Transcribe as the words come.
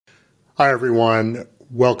Hi, everyone.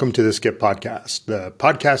 Welcome to the Skip Podcast, the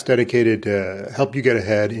podcast dedicated to help you get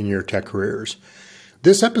ahead in your tech careers.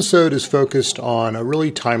 This episode is focused on a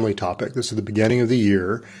really timely topic. This is the beginning of the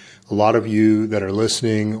year. A lot of you that are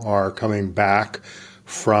listening are coming back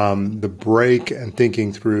from the break and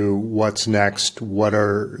thinking through what's next, what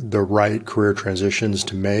are the right career transitions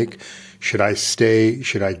to make. Should I stay?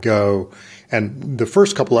 Should I go? And the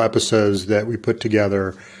first couple of episodes that we put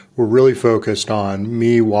together were really focused on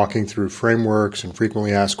me walking through frameworks and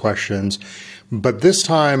frequently asked questions. But this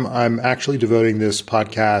time, I'm actually devoting this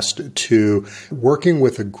podcast to working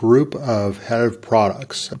with a group of head of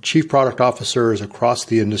products, chief product officers across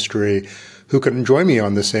the industry who can join me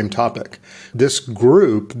on the same topic. This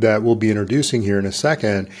group that we'll be introducing here in a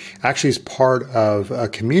second actually is part of a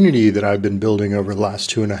community that I've been building over the last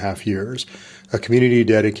 2.5 years, a community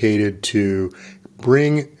dedicated to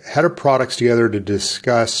bring head of products together to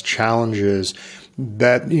discuss challenges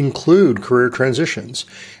that include career transitions.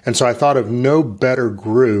 And so I thought of no better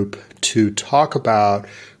group to talk about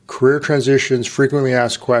career transitions, frequently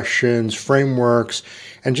asked questions, frameworks,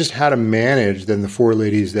 and just how to manage than the four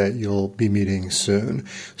ladies that you'll be meeting soon.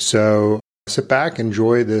 So sit back,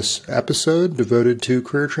 enjoy this episode devoted to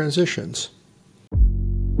career transitions.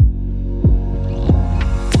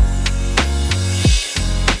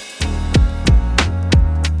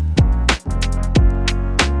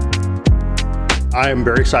 I am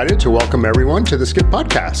very excited to welcome everyone to the Skip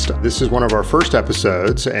Podcast. This is one of our first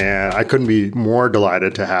episodes, and I couldn't be more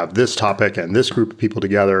delighted to have this topic and this group of people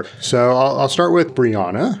together. So I'll start with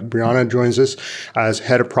Brianna. Brianna joins us as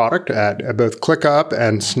head of product at both ClickUp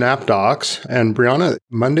and SnapDocs. And Brianna,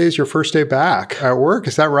 Monday is your first day back at work.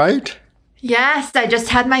 Is that right? Yes, I just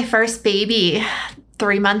had my first baby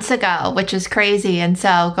 3 months ago, which is crazy. And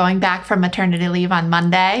so going back from maternity leave on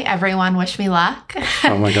Monday, everyone wish me luck.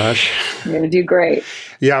 Oh my gosh. You're going to do great.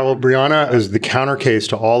 Yeah, well, Brianna is the counter case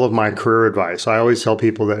to all of my career advice. I always tell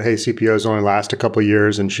people that, hey, CPOs only last a couple of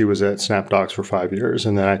years, and she was at SnapDocs for 5 years.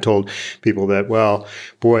 And then I told people that, well,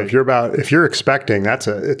 boy, if you're expecting, it's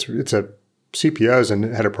a CPOs and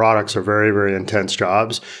head of products are very, very intense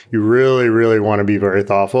jobs. You really, really want to be very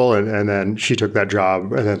thoughtful. And then she took that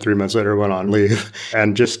job and then 3 months later went on leave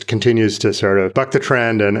and just continues to sort of buck the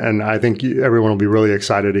trend. And I think everyone will be really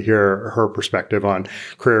excited to hear her perspective on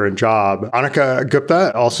career and job. Annika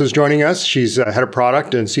Gupta also is joining us. She's head of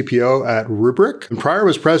product and CPO at Rubrik. And prior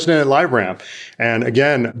was president at LiveRamp. And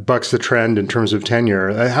again, bucks the trend in terms of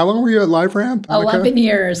tenure. How long were you at LiveRamp, Annika? 11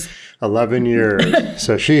 years. 11 years.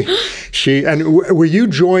 So and were you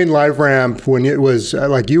joined LiveRamp when it was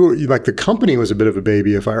like the company was a bit of a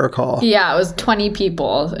baby, if I recall? Yeah, it was 20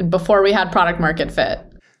 people before we had product market fit.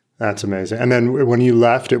 That's amazing. And then when you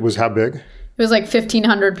left, it was how big? It was like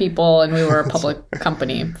 1,500 people, and we were a public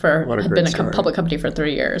company had been a public company for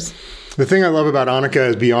 3 years. The thing I love about Annika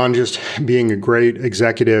is beyond just being a great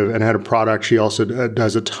executive and head of product, she also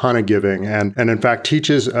does a ton of giving and in fact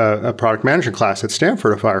teaches a product management class at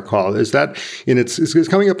Stanford, if I recall. Is that it's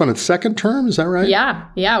coming up on its second term? Is that right?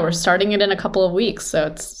 Yeah. We're starting it in a couple of weeks. So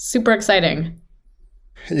it's super exciting.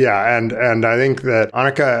 Yeah, and I think that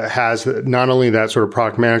Annika has not only that sort of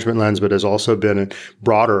product management lens, but has also been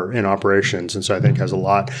broader in operations. And so I think has a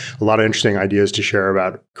lot of interesting ideas to share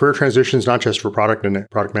about career transitions, not just for product and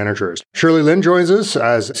product managers. Shirley Lin joins us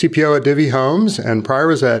as CPO at Divvy Homes and prior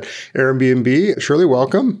was at Airbnb. Shirley,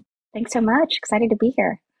 welcome. Thanks so much. Excited to be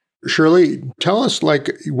here. Shirley, tell us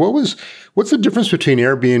what's the difference between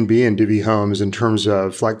Airbnb and Divvy Homes in terms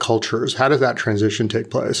of like cultures? How does that transition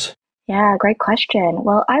take place? Yeah, great question.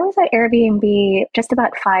 Well, I was at Airbnb just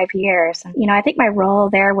about 5 years. I think my role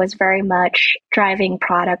there was very much driving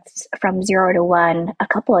products from 0 to 1 a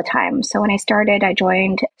couple of times. So when I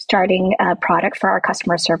joined starting a product for our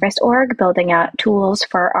customer service org, building out tools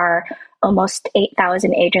for our almost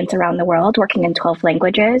 8,000 agents around the world working in 12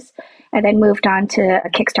 languages. I then moved on to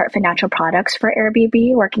Kickstart Financial Products for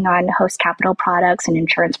Airbnb, working on host capital products and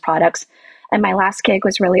insurance products. And my last gig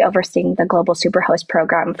was really overseeing the global superhost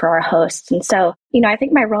program for our hosts. And so, I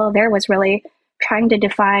think my role there was really trying to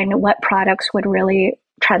define what products would really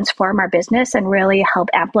transform our business and really help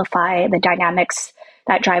amplify the dynamics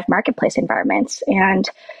that drive marketplace environments. And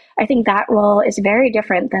I think that role is very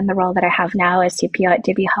different than the role that I have now as CPO at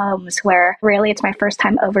Divvy Homes, where really it's my first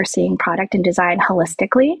time overseeing product and design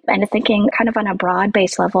holistically and thinking kind of on a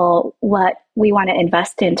broad-based level what we want to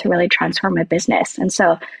invest in to really transform a business. And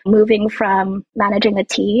so moving from managing a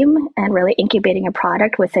team and really incubating a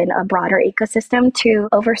product within a broader ecosystem to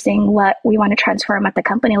overseeing what we want to transform at the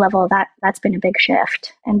company level, that's been a big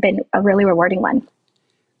shift and been a really rewarding one.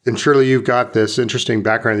 And Shirley, you've got this interesting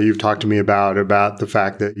background that you've talked to me about the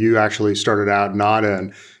fact that you actually started out not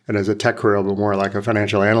in and as a tech career, a little more like a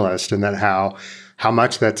financial analyst, and that how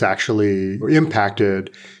much that's actually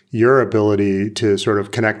impacted your ability to sort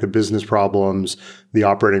of connect the business problems, the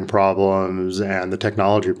operating problems, and the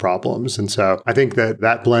technology problems. And so I think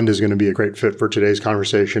that blend is going to be a great fit for today's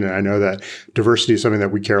conversation. And I know that diversity is something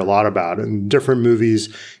that we care a lot about. And different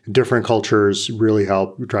movies, different cultures really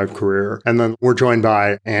help drive career. And then we're joined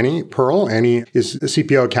by Annie Pearl. Annie is a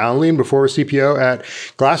CPO at Calendly and before a CPO at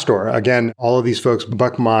Glassdoor. Again, all of these folks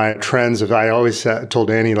buck my trends. I always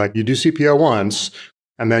told Annie, like, you do CPO once,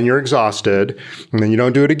 and then you're exhausted, and then you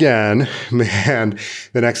don't do it again. And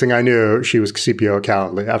the next thing I knew, she was CPO at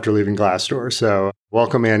Calendly after leaving Glassdoor. So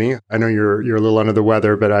welcome, Annie. I know you're a little under the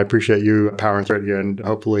weather, but I appreciate you powering through it and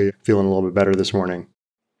hopefully feeling a little bit better this morning.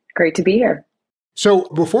 Great to be here. So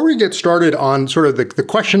before we get started on sort of the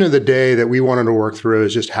question of the day that we wanted to work through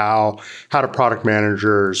is just how do product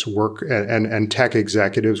managers work and tech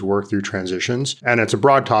executives work through transitions. And it's a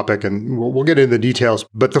broad topic and we'll get into the details,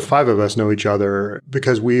 but the five of us know each other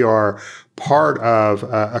because we are part of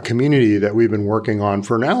a community that we've been working on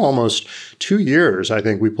for now almost 2 years. I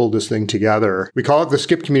think we pulled this thing together. We call it the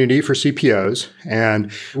Skip Community for CPOs.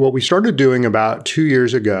 And what we started doing about 2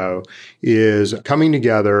 years ago is coming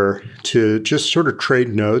together to just sort of trade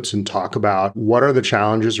notes and talk about what are the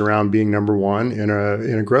challenges around being number one in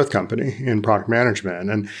a growth company in product management.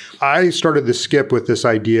 And I started the Skip with this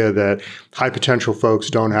idea that high potential folks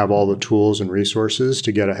don't have all the tools and resources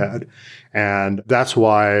to get ahead. And that's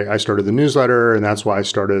why I started the newsletter, and that's why I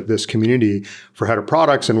started this community for head of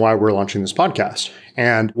products and why we're launching this podcast.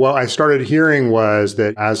 And what I started hearing was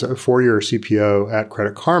that as a 4-year CPO at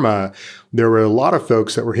Credit Karma, there were a lot of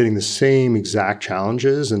folks that were hitting the same exact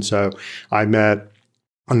challenges. And so I met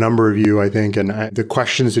a number of you, I think, and the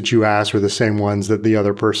questions that you asked were the same ones that the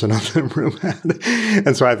other person in the room had.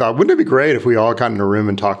 And so I thought, wouldn't it be great if we all got in a room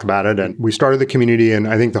and talked about it? And we started the community. And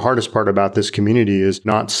I think the hardest part about this community is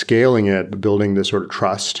not scaling it, but building this sort of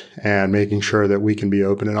trust and making sure that we can be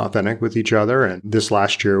open and authentic with each other. And this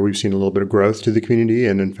last year, we've seen a little bit of growth to the community.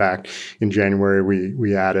 And in fact, in January,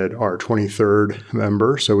 we added our 23rd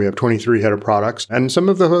member. So we have 23 head of products. And some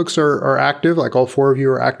of the folks are active, like all 4 of you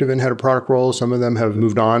are active in head of product roles. Some of them have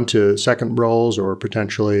moved on to second roles or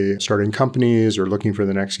potentially starting companies or looking for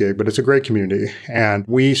the next gig, but it's a great community. And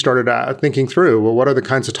we started thinking through, well, what are the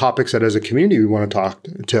kinds of topics that as a community we want to talk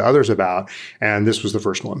to others about? And this was the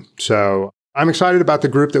first one. So I'm excited about the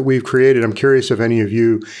group that we've created. I'm curious if any of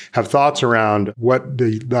you have thoughts around what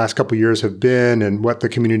the last couple of years have been and what the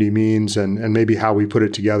community means and maybe how we put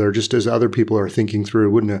it together, just as other people are thinking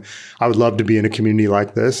through. I would love to be in a community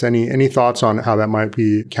like this. Any thoughts on how that might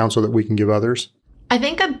be counsel that we can give others? I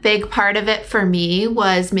think a big part of it for me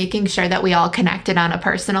was making sure that we all connected on a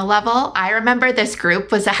personal level. I remember this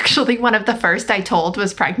group was actually one of the first I told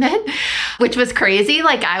was pregnant, which was crazy.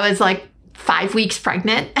 Like I was like 5 weeks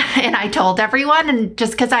pregnant and I told everyone. And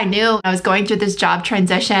just because I knew I was going through this job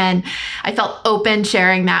transition, I felt open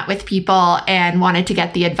sharing that with people and wanted to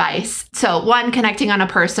get the advice. So one, connecting on a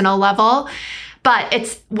personal level. But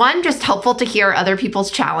it's one, just helpful to hear other people's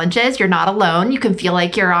challenges. You're not alone. You can feel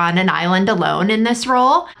like you're on an island alone in this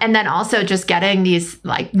role. And then also just getting these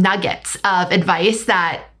like nuggets of advice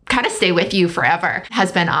that kind of stay with you forever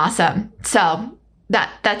has been awesome. So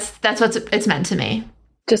that's what it's meant to me.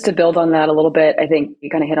 Just to build on that a little bit, I think you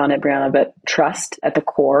kind of hit on it, Brianna, but trust at the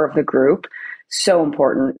core of the group. So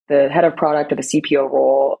important. The head of product of a CPO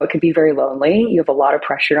role, it can be very lonely. You have a lot of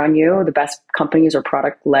pressure on you. The best companies are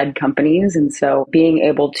product-led companies. And so being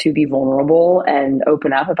able to be vulnerable and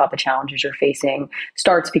open up about the challenges you're facing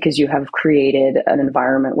starts because you have created an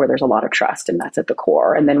environment where there's a lot of trust, and that's at the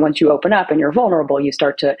core. And then once you open up and you're vulnerable, you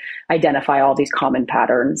start to identify all these common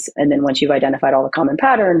patterns. And then once you've identified all the common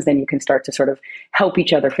patterns, then you can start to sort of help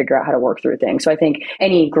each other figure out how to work through things. So I think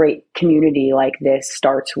any great community like this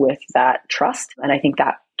starts with that trust. And I think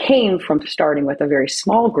that came from starting with a very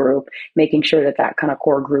small group, making sure that that kind of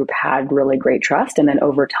core group had really great trust. And then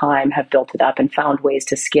over time have built it up and found ways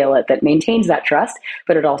to scale it that maintains that trust.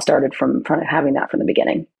 But it all started from having that from the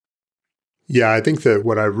beginning. Yeah, I think that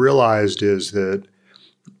what I've realized is that,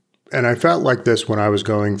 and I felt like this when I was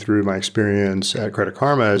going through my experience at Credit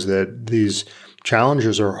Karma, is that these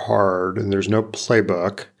challenges are hard and there's no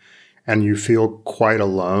playbook and you feel quite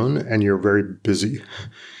alone and you're very busy.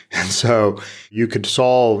 And so you could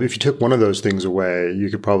solve, if you took one of those things away, you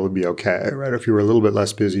could probably be okay, right? If you were a little bit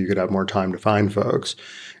less busy, you could have more time to find folks.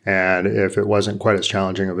 And if it wasn't quite as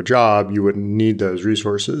challenging of a job, you wouldn't need those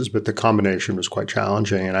resources. But the combination was quite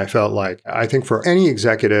challenging. And I felt like, I think for any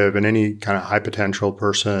executive and any kind of high potential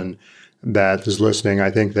person that is listening,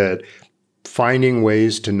 I think that finding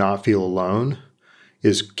ways to not feel alone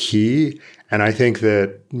is key. And I think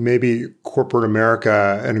that maybe corporate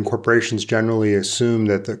America and corporations generally assume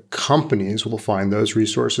that the companies will find those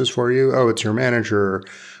resources for you. Oh, it's your manager.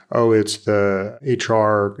 Oh, it's the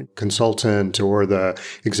HR consultant or the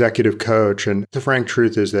executive coach. And the frank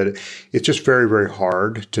truth is that it's just very, very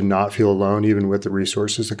hard to not feel alone, even with the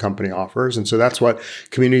resources the company offers. And so that's what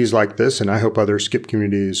communities like this, and I hope other Skip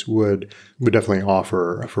communities would definitely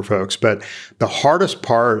offer for folks. But the hardest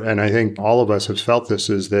part, and I think all of us have felt this,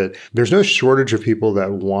 is that there's no shortage of people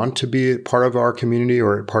that want to be part of our community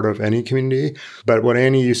or part of any community. But what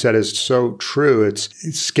Annie, you said is so true.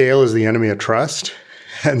 It's scale is the enemy of trust.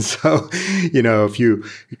 And so, if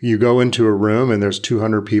you go into a room and there's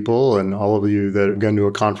 200 people and all of you that have gone to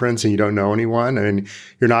a conference and you don't know anyone, and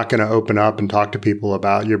you're not going to open up and talk to people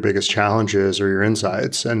about your biggest challenges or your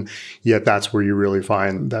insights. And yet that's where you really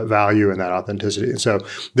find that value and that authenticity. And so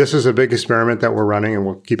this is a big experiment that we're running, and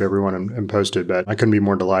we'll keep everyone posted. But I couldn't be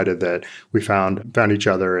more delighted that we found each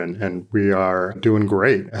other, and we are doing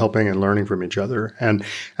great, helping and learning from each other. And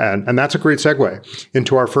that's a great segue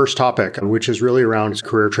into our first topic, which is really around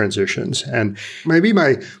career transitions. And maybe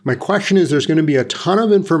my question is, there's going to be a ton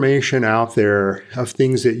of information out there of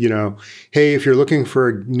things that, hey, if you're looking for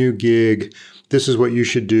a new gig, this is what you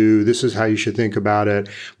should do. This is how you should think about it.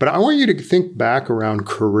 But I want you to think back around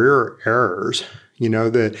career errors,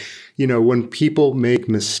 when people make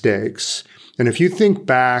mistakes. And if you think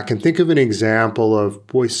back and think of an example of,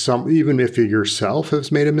 even if you yourself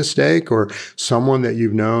has made a mistake, or someone that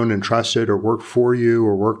you've known and trusted or worked for you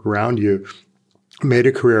or worked around you made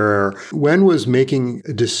a career error. When was making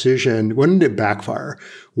a decision, when did it backfire?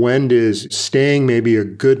 When does staying maybe a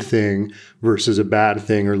good thing versus a bad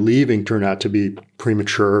thing, or leaving turn out to be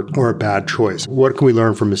premature or a bad choice? What can we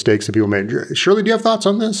learn from mistakes that people made? Shirley, do you have thoughts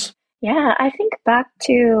on this? Yeah, I think back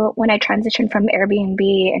to when I transitioned from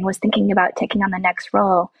Airbnb and was thinking about taking on the next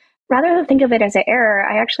role. Rather than think of it as an error,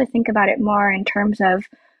 I actually think about it more in terms of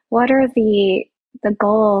what are the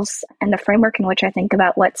goals and the framework in which I think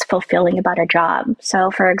about what's fulfilling about a job.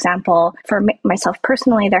 So for example, for myself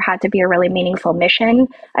personally, there had to be a really meaningful mission.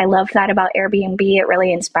 I loved that about Airbnb. It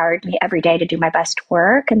really inspired me every day to do my best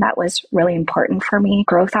work. And that was really important for me.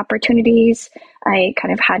 Growth opportunities. I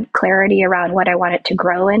kind of had clarity around what I wanted to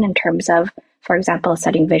grow in terms of, for example,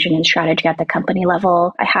 setting vision and strategy at the company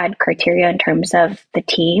level. I had criteria in terms of the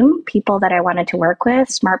team, people that I wanted to work with,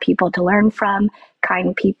 smart people to learn from,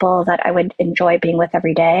 kind people that I would enjoy being with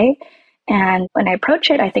every day. And when I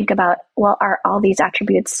approach it, I think about, well, are all these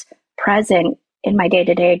attributes present in my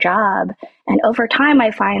day-to-day job? And over time,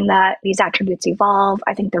 I find that these attributes evolve.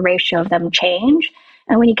 I think the ratio of them change.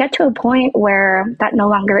 And when you get to a point where that no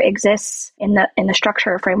longer exists in the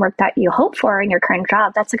structure or framework that you hope for in your current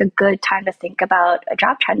job, that's like a good time to think about a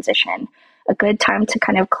job transition, a good time to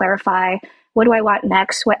kind of clarify, what do I want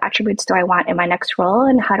next? What attributes do I want in my next role?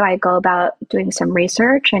 And how do I go about doing some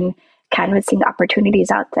research and canvassing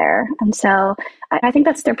opportunities out there? And so I think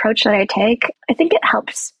that's the approach that I take. I think it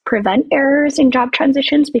helps prevent errors in job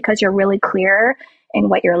transitions because you're really clear in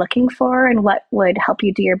what you're looking for and what would help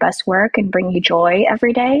you do your best work and bring you joy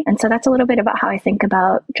every day. And so that's a little bit about how I think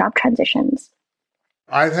about job transitions.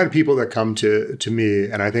 I've had people that come to me,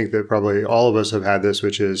 and I think that probably all of us have had this,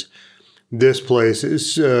 which is, this place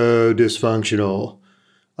is so dysfunctional.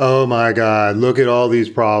 Oh my God, look at all these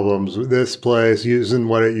problems. This place isn't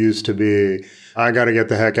what it used to be. I got to get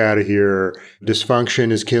the heck out of here.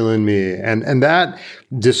 Dysfunction is killing me. And that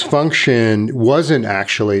dysfunction wasn't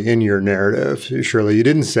actually in your narrative, Shirley. You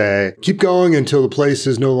didn't say, keep going until the place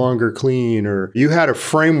is no longer clean, or you had a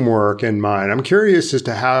framework in mind. I'm curious as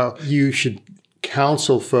to how you should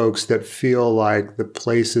counsel folks that feel like the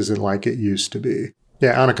place isn't like it used to be.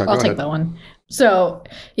 Yeah, Annika, go ahead. I'll take that one. So,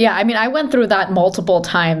 yeah, I mean, I went through that multiple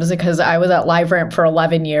times because I was at LiveRamp for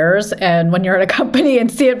 11 years. And when you're at a company and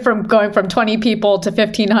see it from going from 20 people to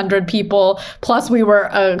 1,500 people, plus we were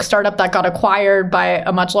a startup that got acquired by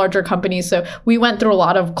a much larger company. So we went through a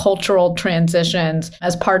lot of cultural transitions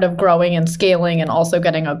as part of growing and scaling and also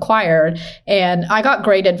getting acquired. And I got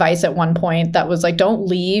great advice at one point that was like, don't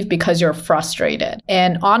leave because you're frustrated.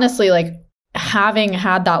 And honestly, like, having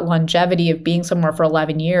had that longevity of being somewhere for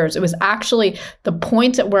 11 years, it was actually the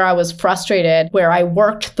point at where I was frustrated, where I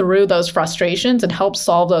worked through those frustrations and helped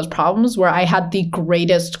solve those problems, where I had the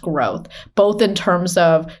greatest growth, both in terms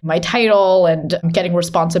of my title and getting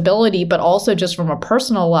responsibility, but also just from a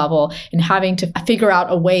personal level and having to figure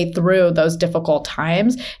out a way through those difficult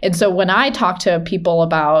times. And so when I talk to people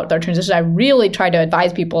about their transition, I really try to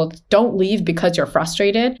advise people, don't leave because you're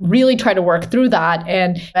frustrated. Really try to work through that.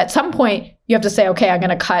 And at some point, you have to say, okay, I'm going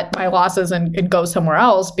to cut my losses and go somewhere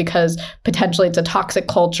else because potentially it's a toxic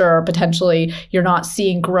culture, or potentially you're not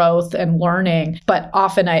seeing growth and learning. But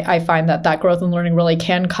often I find that growth and learning really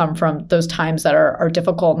can come from those times that are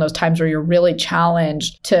difficult, and those times where you're really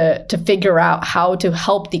challenged to figure out how to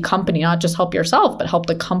help the company, not just help yourself, but help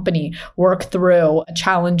the company work through a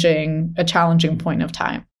challenging point of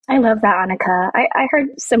time. I love that, Annika. I heard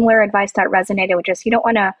similar advice that resonated, which is you don't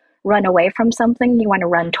want to run away from something, you want to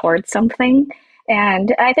run towards something.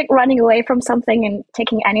 And I think running away from something and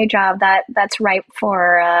taking any job that's ripe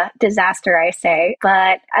for disaster, I say.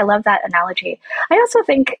 But I love that analogy. I also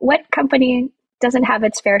think, what company doesn't have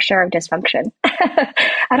its fair share of dysfunction?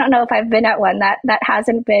 I don't know if I've been at one that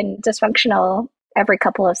hasn't been dysfunctional every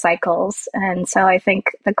couple of cycles. And so I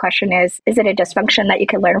think the question is it a dysfunction that you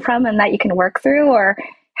can learn from and that you can work through? Or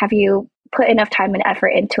have you put enough time and effort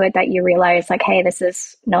into it that you realize, like, hey, this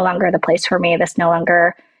is no longer the place for me. This no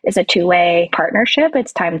longer is a two-way partnership.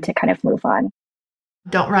 It's time to kind of move on.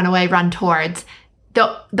 Don't run away, run towards.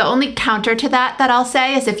 The only counter to that I'll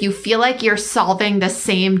say is, if you feel like you're solving the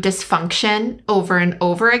same dysfunction over and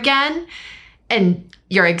over again and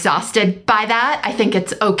you're exhausted by that, I think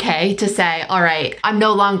it's okay to say, all right, I'm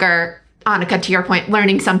no longer, Annika, to your point,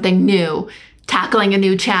 learning something new, tackling a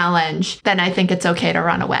new challenge. Then I think it's okay to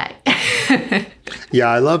run away. Yeah,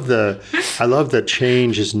 I love that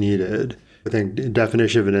change is needed. I think the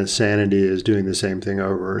definition of an insanity is doing the same thing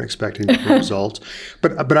over and expecting different results.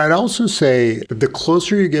 But I'd also say the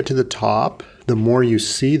closer you get to the top, the more you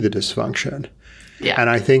see the dysfunction. Yeah. And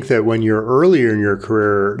I think that when you're earlier in your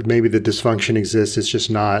career, maybe the dysfunction exists. It's just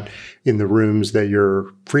not in the rooms that you're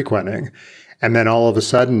frequenting. And then all of a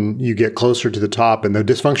sudden you get closer to the top and the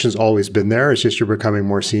dysfunction's always been there. It's just you're becoming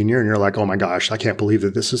more senior and you're like, oh my gosh, I can't believe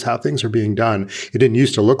that this is how things are being done. It didn't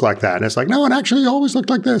used to look like that. And it's like, no, it actually always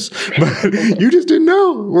looked like this. But you just didn't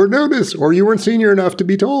know or notice, or you weren't senior enough to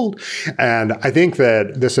be told. And I think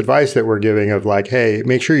that this advice that we're giving of like, hey,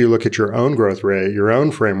 make sure you look at your own growth rate, your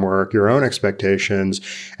own framework, your own expectations,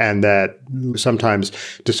 and that sometimes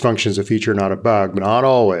dysfunction is a feature, not a bug, but not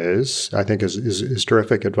always, I think is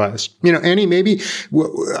terrific advice. Annie, maybe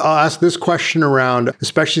I'll ask this question around,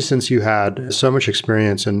 especially since you had so much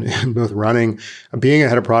experience in both being a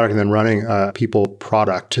head of product and then running a people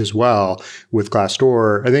product as well with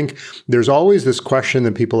Glassdoor. I think there's always this question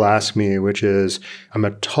that people ask me, which is, I'm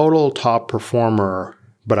a total top performer,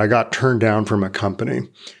 but I got turned down from a company.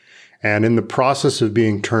 And in the process of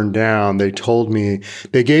being turned down, they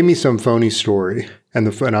gave me some phony story. And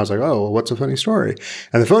I was like, oh, well, what's a funny story?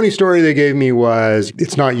 And the funny story they gave me was,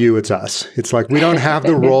 it's not you, it's us. It's like, we don't have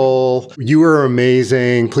the role. You are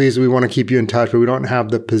amazing. Please, we want to keep you in touch, but we don't have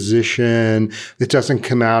the position. It doesn't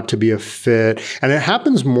come out to be a fit. And it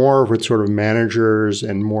happens more with sort of managers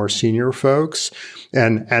and more senior folks.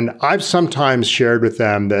 And I've sometimes shared with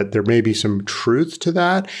them that there may be some truth to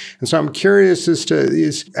that. And so I'm curious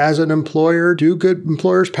as an employer, do good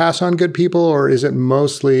employers pass on good people, or is it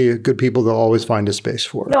mostly good people they'll always find a space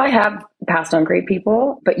for? No, I have passed on great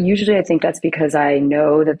people, but usually I think that's because I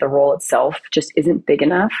know that the role itself just isn't big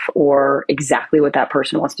enough or exactly what that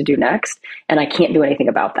person wants to do next. And I can't do anything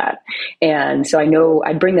about that. And so I know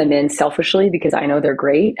I'd bring them in selfishly because I know they're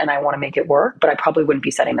great and I want to make it work, but I probably wouldn't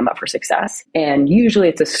be setting them up for success. And usually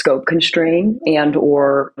it's a scope constraint and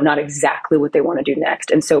or not exactly what they want to do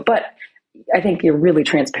next. And so, but I think you're really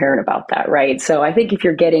transparent about that, right? So I think if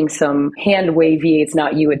you're getting some hand wavy, it's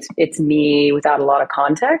not you, it's me, without a lot of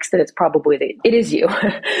context, that it's probably it is you.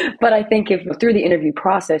 But I think if through the interview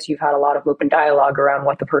process, you've had a lot of open dialogue around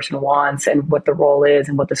what the person wants and what the role is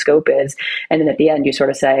and what the scope is. And then at the end, you sort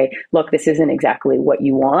of say, look, this isn't exactly what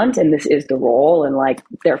you want. And this is the role. And like,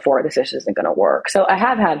 therefore, this isn't going to work. So I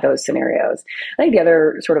have had those scenarios. I think the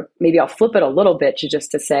other sort of, maybe I'll flip it a little bit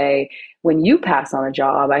to say, when you pass on a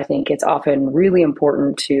job, I think it's often really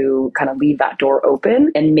important to kind of leave that door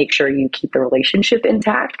open and make sure you keep the relationship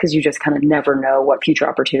intact, because you just kind of never know what future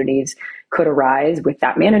opportunities could arise with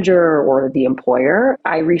that manager or the employer.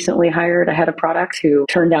 I recently hired a head of product who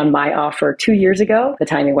turned down my offer 2 years ago. The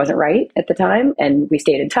timing wasn't right at the time. And we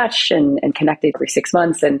stayed in touch and connected every 6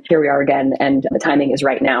 months. And here we are again. And the timing is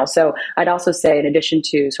right now. So I'd also say, in addition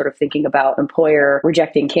to sort of thinking about employer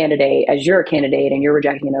rejecting candidate as you're a candidate and you're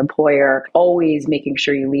rejecting an employer, always making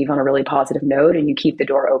sure you leave on a really positive note and you keep the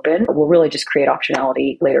door open will really just create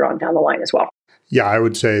optionality later on down the line as well. Yeah, I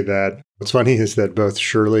would say that what's funny is that both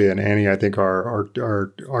Shirley and Annie, I think, are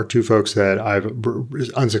two folks that I've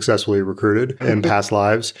unsuccessfully recruited in past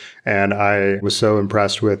lives. And I was so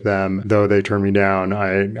impressed with them. Though they turned me down,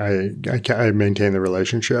 I maintained the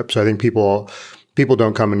relationship. So I think people People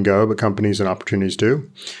don't come and go, but companies and opportunities do.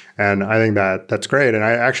 And I think that that's great. And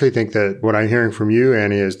I actually think that what I'm hearing from you,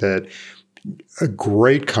 Annie, is that a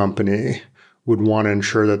great company would want to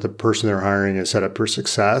ensure that the person they're hiring is set up for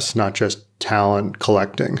success, not just talent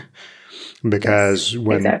collecting. Because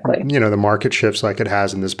when the market shifts like it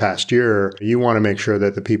has in this past year, you want to make sure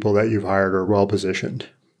that the people that you've hired are well positioned.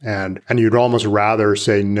 And you'd almost rather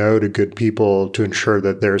say no to good people to ensure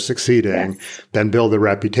that they're succeeding than build a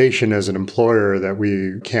reputation as an employer that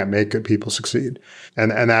we can't make good people succeed. And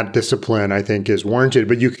that discipline, I think, is warranted.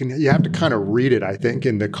 But you have to kind of read it, I think,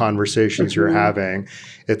 in the conversations you're having.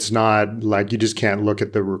 It's not like you just can't look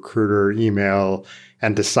at the recruiter email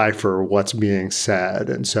and decipher what's being said.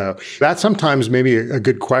 And so that sometimes maybe a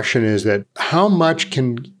good question is that how much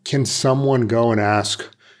can someone go and ask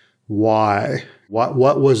why?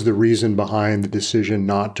 What was the reason behind the decision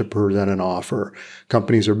not to present an offer?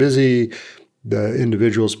 Companies are busy. The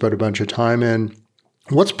individuals put a bunch of time in.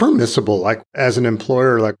 What's permissible, like as an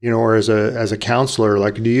employer, like, or as a counselor,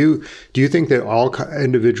 like, do you think that all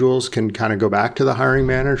individuals can kind of go back to the hiring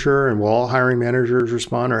manager, and will all hiring managers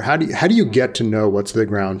respond? Or how do you get to know what's the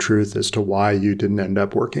ground truth as to why you didn't end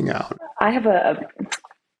up working out? I have a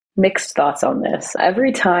mixed thoughts on this.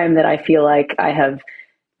 Every time that I feel like I have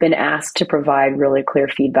been asked to provide really clear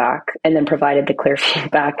feedback and then provided the clear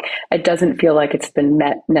feedback, it doesn't feel like it's been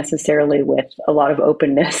met necessarily with a lot of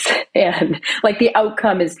openness, and like the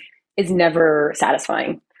outcome is never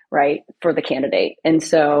satisfying, right, for the candidate. And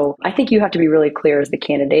so I think you have to be really clear as the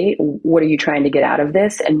candidate, what are you trying to get out of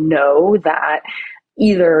this, and know that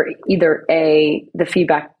either A, the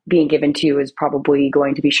feedback being given to you is probably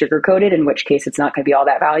going to be sugar-coated, in which case it's not going to be all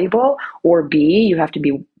that valuable, or B, you have to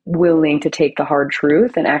be willing to take the hard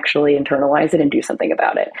truth and actually internalize it and do something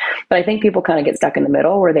about it. But I think people kind of get stuck in the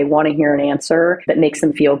middle where they want to hear an answer that makes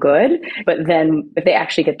them feel good, but then if they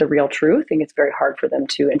actually get the real truth, I think it's very hard for them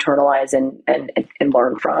to internalize and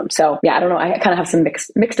learn from. So yeah, I don't know. I kind of have some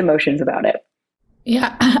mixed emotions about it.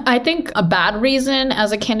 Yeah, I think a bad reason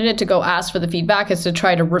as a candidate to go ask for the feedback is to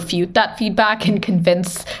try to refute that feedback and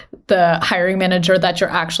convince the hiring manager that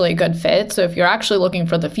you're actually a good fit. So if you're actually looking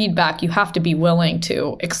for the feedback, you have to be willing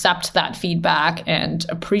to accept that feedback and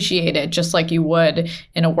appreciate it just like you would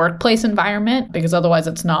in a workplace environment, because otherwise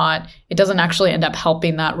it doesn't actually end up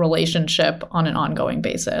helping that relationship on an ongoing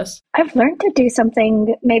basis. I've learned to do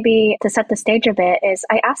something maybe to set the stage a bit is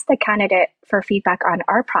I asked the candidate for feedback on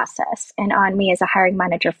our process and on me as a hiring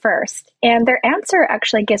manager first. And their answer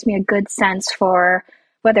actually gives me a good sense for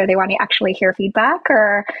whether they want to actually hear feedback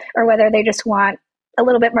or whether they just want a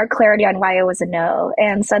little bit more clarity on why it was a no.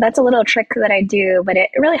 And so that's a little trick that I do, but it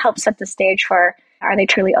really helps set the stage for, are they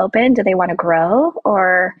truly open? Do they want to grow?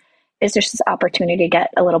 Or is there just this opportunity to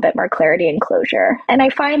get a little bit more clarity and closure? And I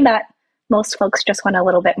find that most folks just want a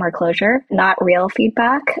little bit more closure, not real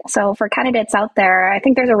feedback. So for candidates out there, I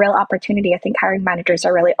think there's a real opportunity. I think hiring managers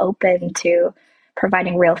are really open to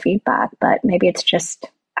providing real feedback, but maybe it's just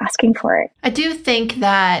asking for it. I do think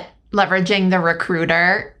that leveraging the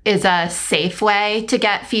recruiter is a safe way to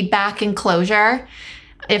get feedback and closure.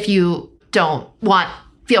 If you don't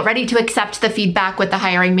feel ready to accept the feedback with the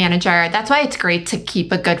hiring manager, that's why it's great to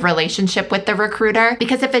keep a good relationship with the recruiter.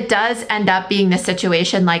 Because if it does end up being the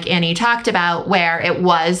situation like Annie talked about, where it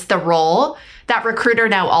was the role, that recruiter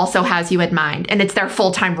now also has you in mind, and it's their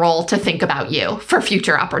full-time role to think about you for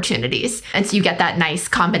future opportunities. And so you get that nice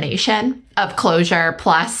combination of closure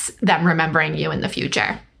plus them remembering you in the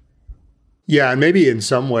future. Yeah, and maybe in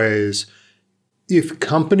some ways, if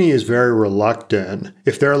company is very reluctant,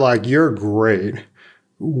 if they're like, you're great,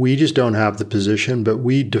 we just don't have the position, but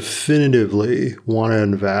we definitively want to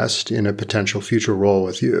invest in a potential future role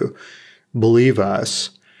with you. Believe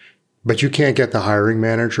us, but you can't get the hiring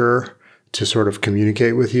manager to sort of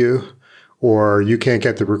communicate with you, or you can't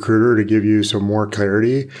get the recruiter to give you some more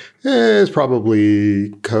clarity. It's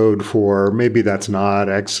probably code for maybe that's not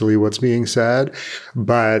actually what's being said.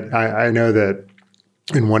 But I know that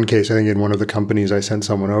in one case, I think in one of the companies I sent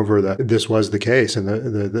someone over, that this was the case and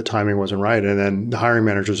the timing wasn't right. And then the hiring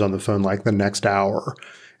manager's on the phone like the next hour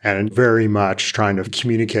and very much trying to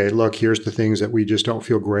communicate, look, here's the things that we just don't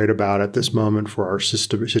feel great about at this moment for our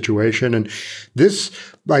situation. And this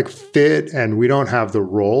like fit and we don't have the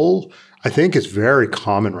role, I think is very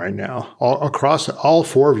common right now. Across all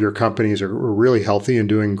four of your companies are really healthy and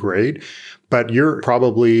doing great. but you're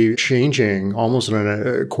probably changing almost on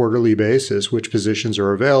a quarterly basis which positions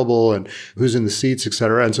are available and who's in the seats, et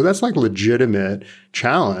cetera. And so that's like legitimate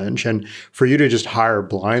challenge. And for you to just hire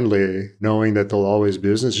blindly, knowing that there'll always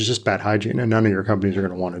be business, is just bad hygiene. And none of your companies are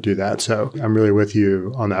going to want to do that. So I'm really with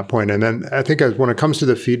you on that point. And then I think when it comes to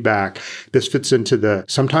the feedback, this fits into the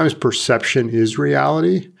sometimes perception is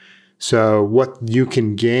reality. So what you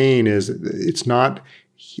can gain is it's not,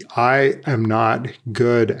 I am not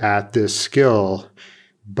good at this skill,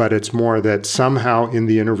 but it's more that somehow in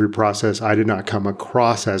the interview process, I did not come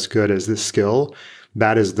across as good as this skill.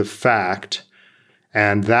 That is the fact.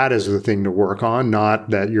 And that is the thing to work on, not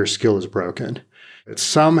that your skill is broken.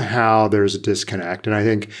 Somehow there's a disconnect. And I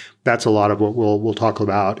think that's a lot of what we'll talk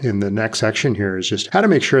about in the next section here, is just how to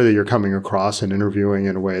make sure that you're coming across and interviewing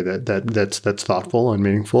in a way that's thoughtful and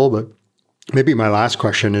meaningful. But maybe my last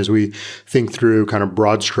question is, we think through kind of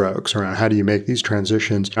broad strokes around how do you make these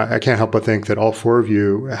transitions. I can't help but think that all four of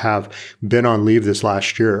you have been on leave this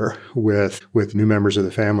last year with new members of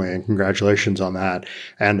the family, and congratulations on that.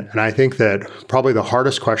 And I think that probably the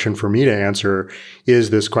hardest question for me to answer is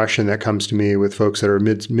this question that comes to me with folks that are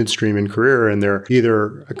midstream in career, and they're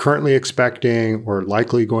either currently expecting or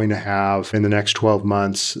likely going to have in the next 12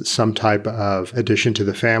 months some type of addition to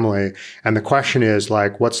the family. And the question is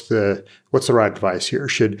like, what's the right advice here?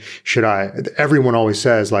 Should I, everyone always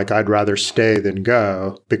says like, I'd rather stay than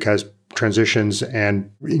go, because transitions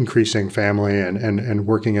and increasing family and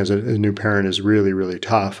working as a new parent is really, really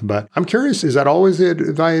tough. But I'm curious, is that always the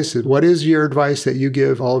advice? What is your advice that you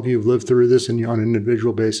give? All of you have lived through this on an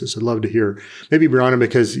individual basis. I'd love to hear. Maybe Brianna,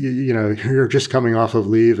 because you're just coming off of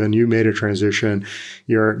leave and you made a transition.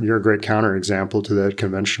 You're a great counterexample to that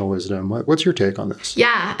conventional wisdom. What's your take on this?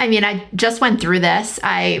 Yeah, I mean, I just went through this.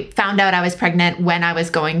 I found out I was pregnant when I was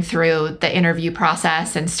going through the interview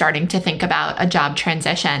process and starting to think about a job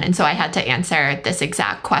transition. And so I had to answer this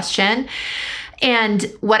exact question.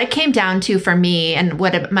 And what it came down to for me, and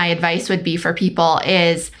what my advice would be for people,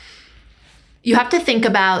 is you have to think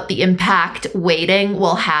about the impact waiting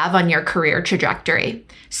will have on your career trajectory.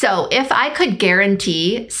 So if I could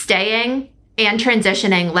guarantee staying and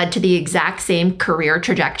transitioning led to the exact same career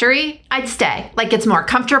trajectory, I'd stay. Like, it's more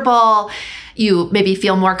comfortable. You maybe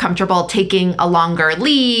feel more comfortable taking a longer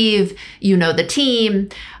leave, the team.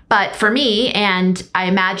 But for me, and I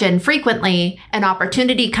imagine frequently, an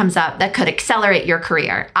opportunity comes up that could accelerate your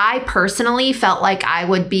career. I personally felt like I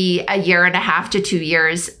would be 1.5 to 2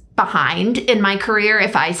 years behind in my career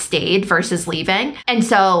if I stayed versus leaving. And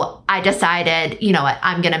so I decided,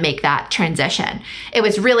 I'm going to make that transition. It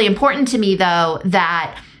was really important to me, though,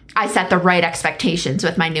 that I set the right expectations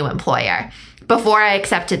with my new employer. Before I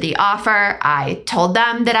accepted the offer, I told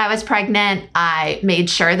them that I was pregnant. I made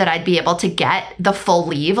sure that I'd be able to get the full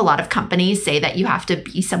leave. A lot of companies say that you have to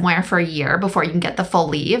be somewhere for a year before you can get the full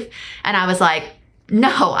leave. And I was like,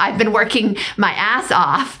 no, I've been working my ass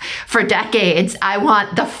off for decades. I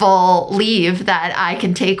want the full leave that I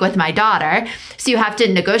can take with my daughter. So you have to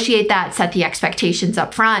negotiate that, set the expectations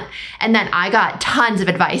up front. And then I got tons of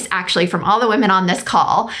advice actually from all the women on this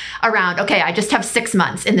call around, okay, I just have 6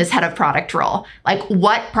 months in this head of product role. Like,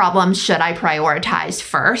 what problems should I prioritize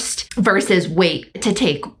first versus wait to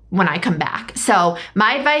take when I come back? So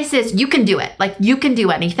my advice is you can do it. Like, you can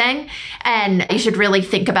do anything, and you should really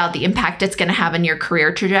think about the impact it's going to have in your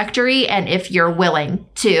career trajectory and if you're willing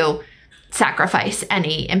to sacrifice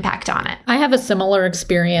any impact on it. I have a similar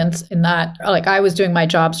experience in that, like, I was doing my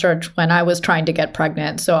job search when I was trying to get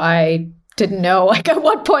pregnant. So I didn't know at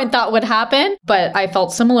what point that would happen. But I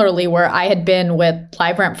felt similarly where I had been with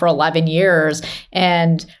LiveRamp for 11 years,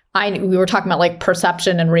 and we were talking about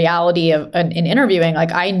perception and reality in interviewing.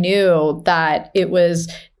 Like, I knew that it was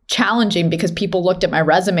challenging because people looked at my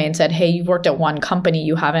resume and said, hey, you've worked at one company,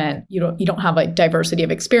 you don't have a diversity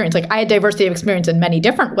of experience. Like, I had diversity of experience in many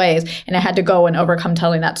different ways, and I had to go and overcome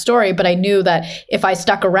telling that story. But I knew that if I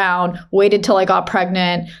stuck around, waited till I got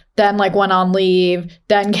pregnant, then went on leave,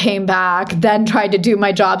 then came back, then tried to do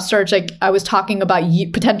my job search. Like, I was talking about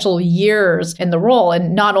potential years in the role.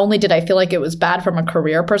 And not only did I feel like it was bad from a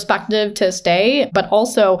career perspective to stay, but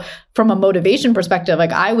also from a motivation perspective,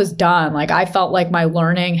 I was done. I felt like my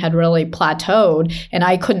learning had really plateaued, and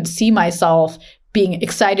I couldn't see myself being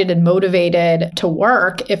excited and motivated to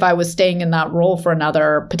work if I was staying in that role for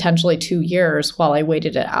another potentially 2 years while I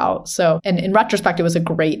waited it out. So, and in retrospect, it was a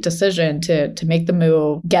great decision to make the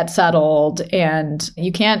move, get settled, and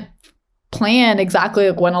you can't plan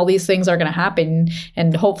exactly when all these things are going to happen.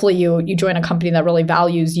 And hopefully you join a company that really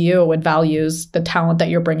values you and values the talent that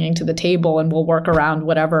you're bringing to the table and will work around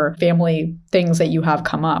whatever family things that you have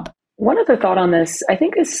come up. One other thought on this, I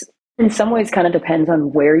think In some ways, kind of depends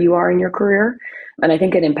on where you are in your career. And I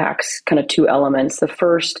think it impacts kind of two elements. The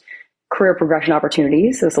first, career progression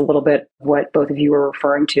opportunities. That's a little bit what both of you were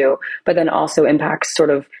referring to, but then also impacts sort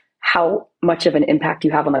of how much of an impact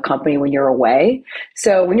you have on the company when you're away.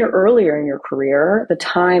 So when you're earlier in your career, the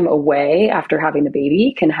time away after having the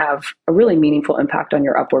baby can have a really meaningful impact on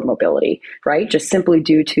your upward mobility, right? Just simply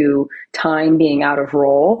due to time being out of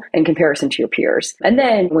role in comparison to your peers. And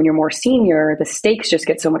then when you're more senior, the stakes just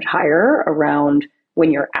get so much higher around when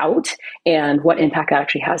you're out and what impact that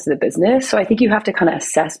actually has to the business. So I think you have to kind of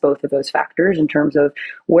assess both of those factors in terms of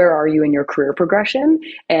where are you in your career progression.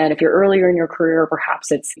 And if you're earlier in your career, perhaps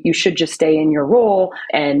it's you should just stay in your role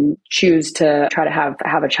and choose to try to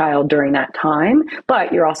have a child during that time,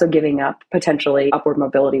 but you're also giving up potentially upward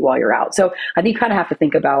mobility while you're out. So I think you kind of have to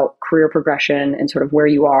think about career progression and sort of where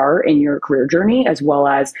you are in your career journey, as well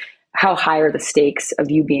as how high are the stakes of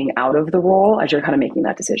you being out of the role as you're kind of making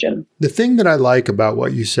that decision. The thing that I like about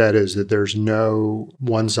what you said is that there's no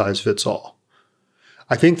one size fits all.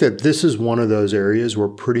 I think that this is one of those areas where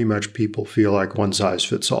pretty much people feel like one size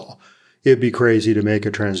fits all. It'd be crazy to make a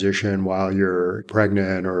transition while you're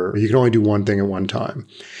pregnant, or you can only do one thing at one time.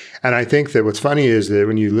 And I think that what's funny is that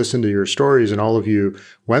when you listen to your stories, and all of you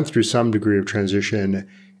went through some degree of transition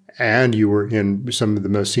and you were in some of the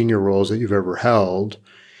most senior roles that you've ever held,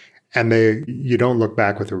 and you don't look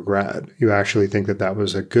back with regret. You actually think that that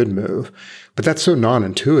was a good move. But that's so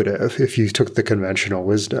non-intuitive if you took the conventional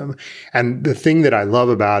wisdom. And the thing that I love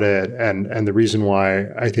about it, and the reason why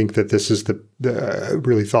I think that this is the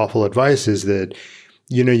really thoughtful advice, is that,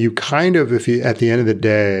 you know, you kind of, if you, at the end of the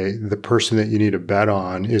day, the person that you need to bet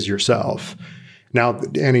on is yourself. Now,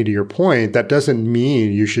 Annie, to your point, that doesn't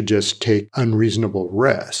mean you should just take unreasonable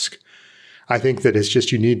risk. I think that it's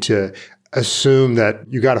just you need to assume that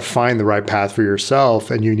you got to find the right path for yourself,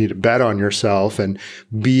 and you need to bet on yourself and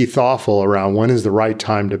be thoughtful around when is the right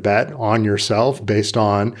time to bet on yourself based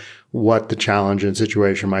on what the challenge and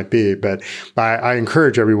situation might be. But I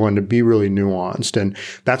encourage everyone to be really nuanced. And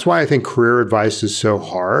that's why I think career advice is so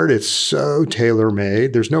hard. It's so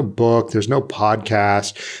tailor-made. There's no book, there's no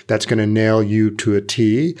podcast that's going to nail you to a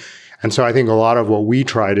T. And so I think a lot of what we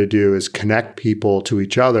try to do is connect people to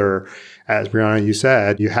each other. As Brianna, you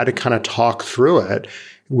said, you had to kind of talk through it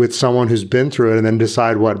with someone who's been through it and then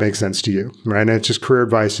decide what makes sense to you, right? And it's just, career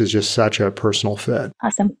advice is just such a personal fit.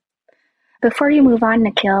 Awesome. Before you move on,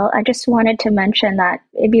 Nikhil, I just wanted to mention that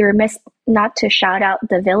it'd be remiss not to shout out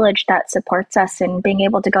the village that supports us in being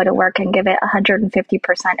able to go to work and give it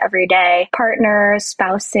 150% every day. Partners,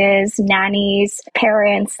 spouses, nannies,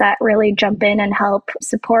 parents that really jump in and help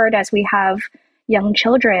support as we have young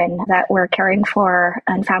children that we're caring for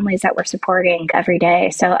and families that we're supporting every day.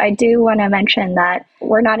 So I do want to mention that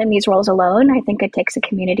we're not in these roles alone. I think it takes a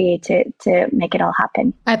community to make it all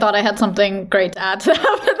happen. I thought I had something great to add to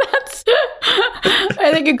that.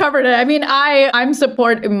 I think you covered it. I mean, I'm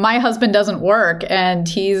support. My husband doesn't work and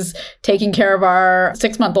he's taking care of our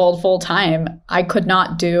 6-month-old full time. I could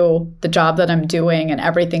not do the job that I'm doing and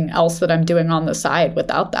everything else that I'm doing on the side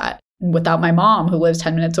without that. Without my mom, who lives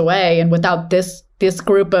 10 minutes away, and without this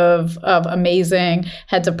group of amazing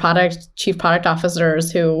heads of product, chief product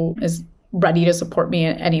officers who is ready to support me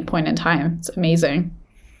at any point in time. It's amazing.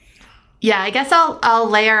 Yeah, I guess I'll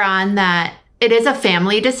layer on that it is a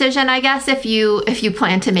family decision, I guess, if you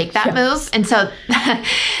plan to make that move. And so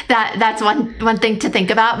that's one thing to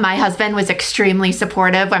think about. My husband was extremely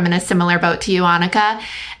supportive. I'm in a similar boat to you, Annika.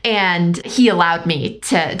 And he allowed me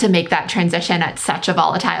to make that transition at such a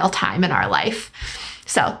volatile time in our life.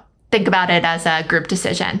 So think about it as a group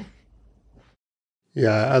decision.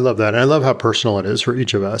 Yeah, I love that. And I love how personal it is for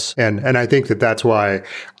each of us. And I think that that's why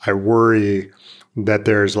I worry that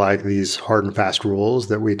there's like these hard and fast rules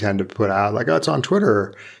that we tend to put out, like, oh, it's on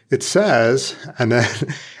Twitter, it says, and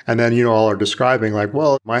then, you know, all are describing like,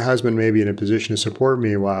 well, my husband may be in a position to support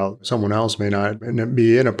me while someone else may not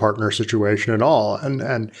be in a partner situation at all.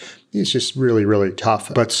 And it's just really, really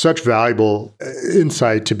tough, but such valuable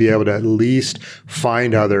insight to be able to at least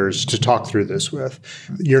find others to talk through this with.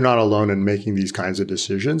 You're not alone in making these kinds of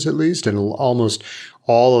decisions, at least. And almost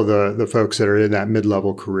all of the folks that are in that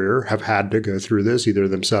mid-level career have had to go through this, either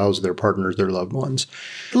themselves, their partners, their loved ones.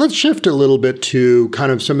 Let's shift a little bit to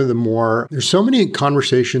kind of some of the more, there's so many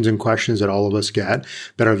conversations and questions that all of us get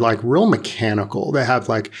that are like real mechanical. They have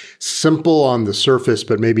like simple on the surface,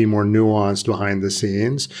 but maybe more nuanced behind the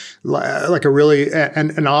scenes. Like a really,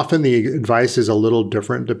 and often the advice is a little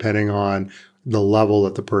different depending on the level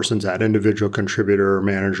that the person's at, individual contributor,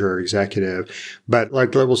 manager, executive. But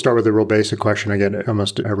like, we'll start with a real basic question I get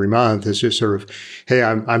almost every month is just sort of, hey,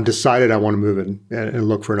 I'm decided I want to move in and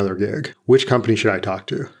look for another gig. Which company should I talk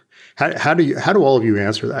to? How do all of you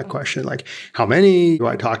answer that question? Like, how many? Do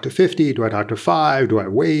I talk to 50? Do I talk to 5? Do I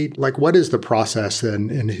wait? Like, what is the process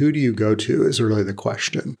and who do you go to is really the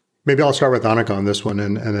question. Maybe I'll start with Annika on this one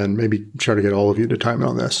and then maybe try to get all of you to time in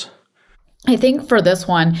on this. I think for this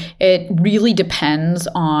one, it really depends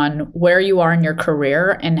on where you are in your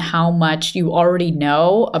career and how much you already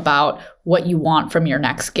know about what you want from your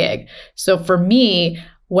next gig. So for me,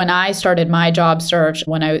 when I started my job search,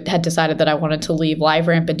 when I had decided that I wanted to leave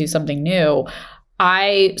LiveRamp and do something new,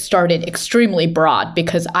 I started extremely broad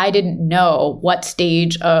because I didn't know what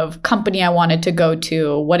stage of company I wanted to go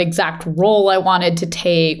to, what exact role I wanted to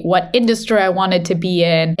take, what industry I wanted to be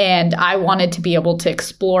in. And I wanted to be able to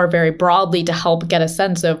explore very broadly to help get a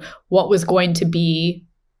sense of what was going to be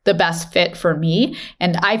the best fit for me.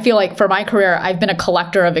 And I feel like for my career, I've been a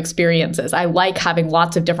collector of experiences. I like having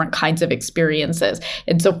lots of different kinds of experiences.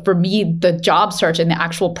 And so for me, the job search and the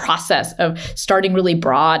actual process of starting really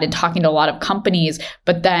broad and talking to a lot of companies,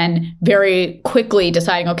 but then very quickly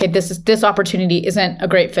deciding, okay, this opportunity isn't a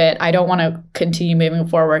great fit. I don't want to continue moving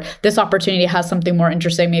forward. This opportunity has something more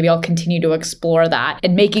interesting. Maybe I'll continue to explore that.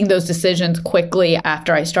 And making those decisions quickly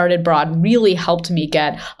after I started broad really helped me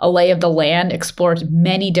get a lay of the land, explored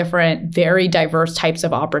many different, very diverse types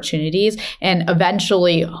of opportunities, and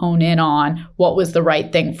eventually hone in on what was the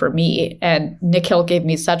right thing for me. And Nikhil gave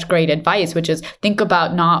me such great advice, which is think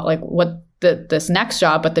about not like what this next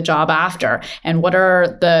job, but the job after, and what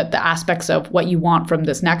are the aspects of what you want from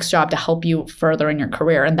this next job to help you further in your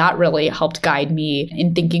career. And that really helped guide me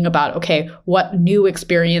in thinking about, okay, what new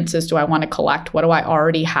experiences do I want to collect? What do I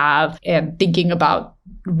already have? And thinking about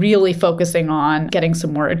really focusing on getting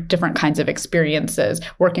some more different kinds of experiences,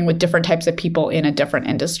 working with different types of people in a different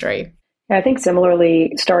industry. I think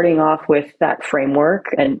similarly, starting off with that framework,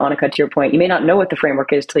 and Annika, to your point, you may not know what the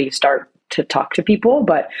framework is till you start to talk to people,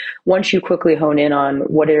 but once you quickly hone in on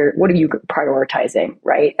what are you prioritizing,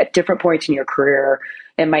 right? At different points in your career,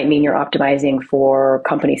 it might mean you're optimizing for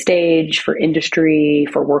company stage, for industry,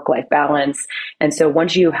 for work-life balance. And so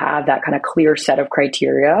once you have that kind of clear set of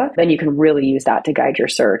criteria, then you can really use that to guide your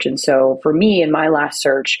search. And so for me, in my last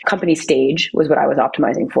search, company stage was what I was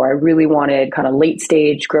optimizing for. I really wanted kind of late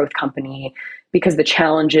stage growth company, because the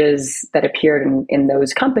challenges that appeared in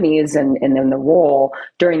those companies and in the role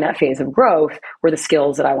during that phase of growth were the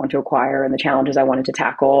skills that I want to acquire and the challenges I wanted to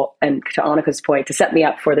tackle. And to Annika's point, to set me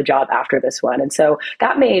up for the job after this one. And so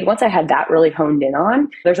that made, once I had that really honed in on,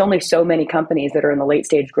 there's only so many companies that are in the late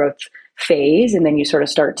stage growth phase. And then you sort of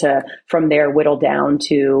start to, from there, whittle down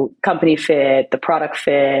to company fit, the product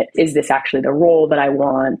fit. Is this actually the role that I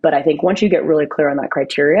want? But I think once you get really clear on that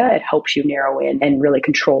criteria, it helps you narrow in and really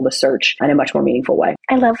control the search in a much more meaningful way.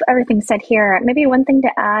 I love everything said here. Maybe one thing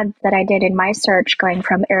to add that I did in my search going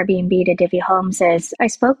from Airbnb to Divvy Homes is I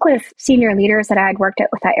spoke with senior leaders that I had worked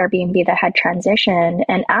with at Airbnb that had transitioned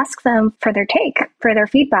and asked them for their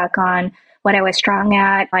feedback on what I was strong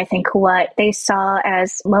at. I think what they saw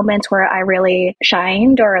as moments where I really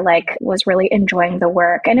shined or like was really enjoying the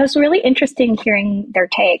work. And it was really interesting hearing their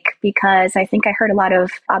take because I think I heard a lot of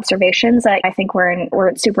observations that I think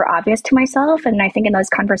were super obvious to myself. And I think in those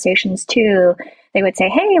conversations too, they would say,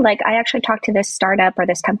 hey, like I actually talked to this startup or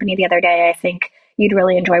this company the other day. I think you'd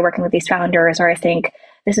really enjoy working with these founders, or I think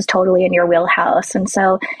this is totally in your wheelhouse. And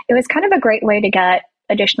so it was kind of a great way to get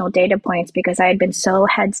additional data points because I had been so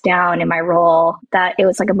heads down in my role that it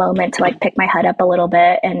was like a moment to like pick my head up a little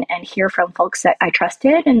bit and hear from folks that I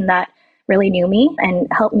trusted and that really knew me and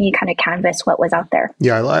helped me kind of canvas what was out there.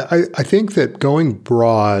 Yeah, I think that going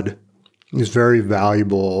broad is very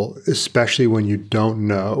valuable, especially when you don't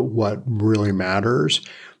know what really matters.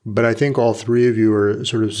 But I think all three of you are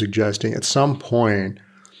sort of suggesting at some point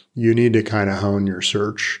you need to kind of hone your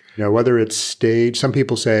search. You know, whether it's stage, some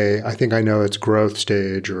people say, I think I know it's growth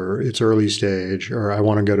stage or it's early stage, or I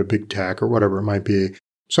want to go to big tech or whatever it might be.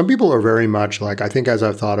 Some people are very much like, I think as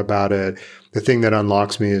I've thought about it, the thing that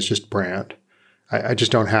unlocks me is just brand. I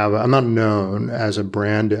just don't have, I'm not known as a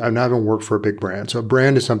brand. I haven't worked for a big brand. So a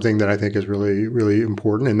brand is something that I think is really, really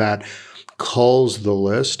important, and that culls the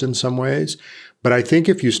list in some ways. But I think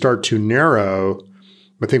if you start to narrow,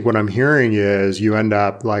 I think what I'm hearing is you end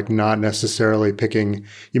up like not necessarily picking,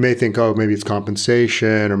 you may think, oh, maybe it's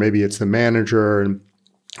compensation or maybe it's the manager. And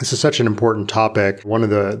this is such an important topic. One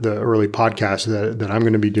of the early podcasts that I'm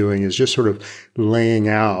going to be doing is just sort of laying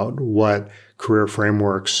out what career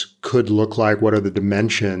frameworks could look like, what are the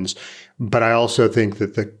dimensions. But I also think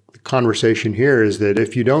that the conversation here is that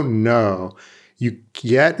if you don't know, you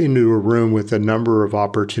get into a room with a number of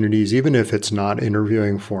opportunities, even if it's not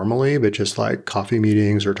interviewing formally, but just like coffee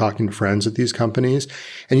meetings or talking to friends at these companies.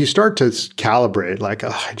 And you start to calibrate like,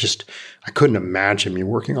 oh, I couldn't imagine me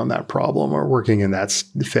working on that problem or working in that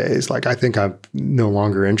phase. Like, I think I'm no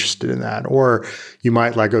longer interested in that. Or you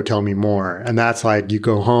might like, go tell me more. And that's like, you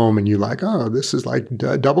go home and you like, oh, this is like,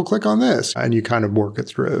 double click on this. And you kind of work it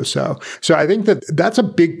through. So I think that's a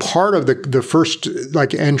big part of the first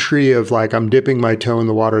like entry of like, I'm dipping my toe in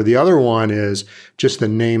the water. The other one is just the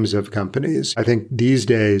names of companies. I think these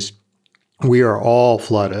days we are all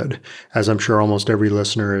flooded, as I'm sure almost every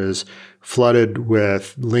listener is, flooded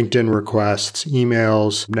with LinkedIn requests,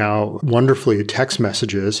 emails, now wonderfully text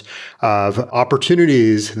messages of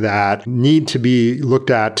opportunities that need to be looked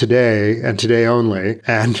at today and today only.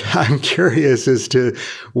 And I'm curious as to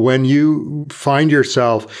when you find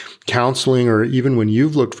yourself counseling or even when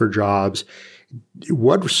you've looked for jobs,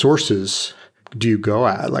 what sources do you go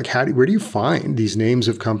at? Like, where do you find these names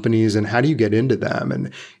of companies and how do you get into them? And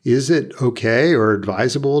is it okay or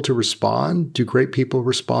advisable to respond? Do great people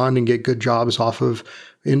respond and get good jobs off of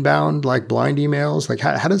inbound, like blind emails? Like,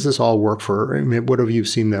 how does this all work what have you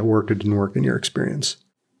seen that worked or didn't work in your experience?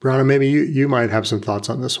 Brianna, maybe you might have some thoughts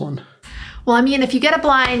on this one. Well, I mean, if you get a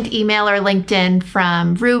blind email or LinkedIn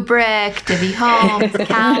from Rubrik, Divvy Homes,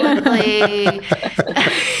 Calendly,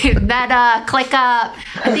 Meta, ClickUp,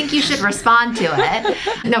 I think you should respond to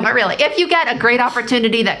it. No, but really, if you get a great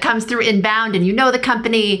opportunity that comes through inbound and you know the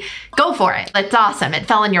company, go for it. That's awesome. It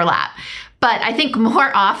fell in your lap. But I think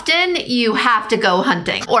more often you have to go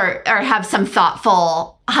hunting or have some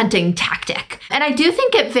thoughtful hunting tactic. And I do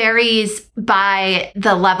think it varies by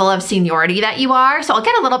the level of seniority that you are. So I'll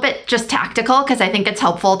get a little bit just tactical because I think it's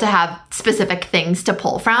helpful to have specific things to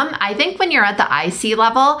pull from. I think when you're at the IC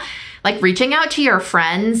level, like reaching out to your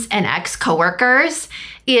friends and ex-coworkers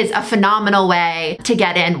is a phenomenal way to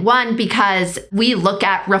get in. One, because we look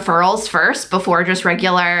at referrals first before just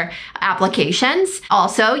regular applications.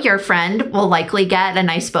 Also, your friend will likely get a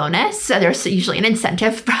nice bonus. So there's usually an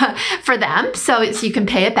incentive for them. So you can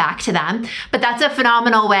pay it back to them. But that's a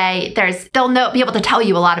phenomenal way. They'll be able to tell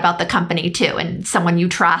you a lot about the company too, and someone you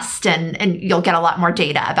trust, and you'll get a lot more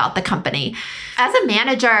data about the company. As a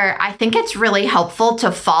manager, I think it's really helpful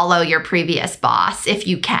to follow your previous boss if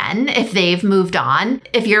you can, if they've moved on.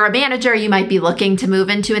 If you're a manager, you might be looking to move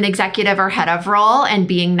into an executive or head of role, and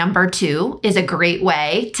being number 2 is a great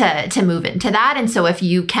way to move into that. And so if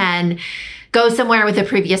you can go somewhere with a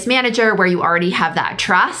previous manager where you already have that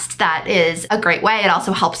trust, that is a great way. It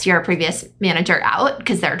also helps your previous manager out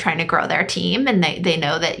because they're trying to grow their team and they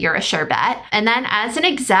know that you're a sure bet. And then as an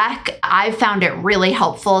exec, I've found it really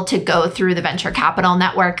helpful to go through the venture capital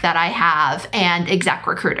network that I have and exec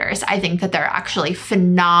recruiters. I think that they're actually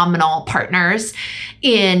phenomenal partners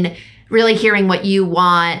in really hearing what you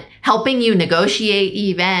want, helping you negotiate,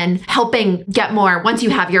 even helping get more, once you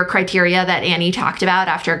have your criteria that Annie talked about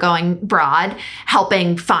after going broad,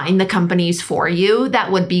 helping find the companies for you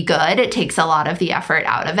that would be good. It takes a lot of the effort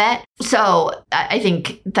out of it. So I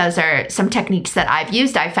think those are some techniques that I've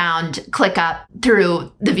used. I found ClickUp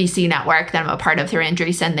through the VC network that I'm a part of through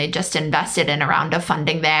Andreessen. They just invested in a round of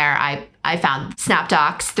funding there. I found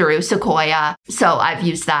SnapDocs through Sequoia. So I've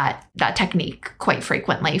used that technique quite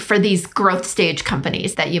frequently for these growth stage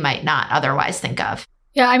companies that you might not otherwise think of.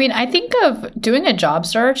 Yeah, I mean, I think of doing a job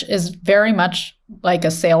search is very much like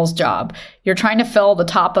a sales job. You're trying to fill the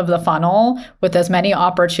top of the funnel with as many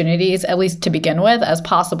opportunities, at least to begin with, as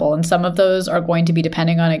possible. And some of those are going to be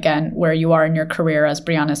depending on, again, where you are in your career, as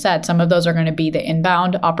Brianna said. Some of those are going to be the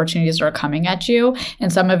inbound opportunities that are coming at you.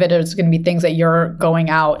 And some of it is going to be things that you're going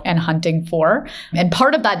out and hunting for. And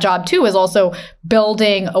part of that job, too, is also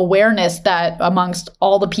building awareness that amongst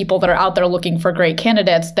all the people that are out there looking for great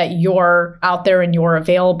candidates, that you're out there and you're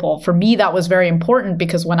available. For me, that was very important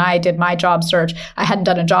because when I did my job search, I hadn't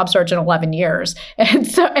done a job search in 11 years.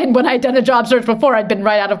 And when I'd done a job search before, I'd been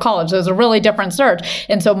right out of college. So it was a really different search.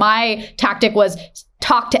 And so my tactic was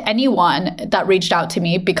talk to anyone that reached out to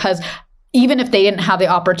me, because even if they didn't have the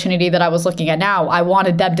opportunity that I was looking at now, I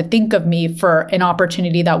wanted them to think of me for an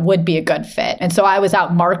opportunity that would be a good fit. And so I was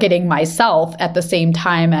out marketing myself at the same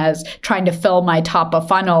time as trying to fill my top of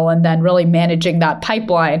funnel and then really managing that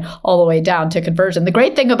pipeline all the way down to conversion. The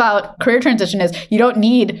great thing about career transition is you don't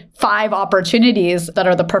need 5 opportunities that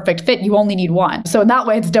are the perfect fit. You only need 1. So in that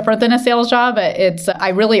way, it's different than a sales job. I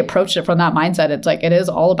really approached it from that mindset. It's like, it is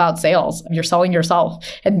all about sales. You're selling yourself.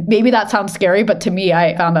 And maybe that sounds scary, but to me,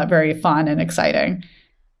 I found that very fun and exciting.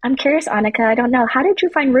 I'm curious, Annika, I don't know. How did you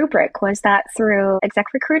find Rubrik? Was that through Exec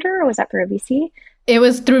Recruiter or was that through a VC? It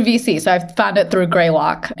was through VC. So I found it through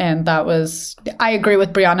Greylock. And I agree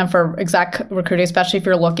with Brianna for Exec Recruiting, especially if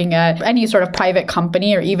you're looking at any sort of private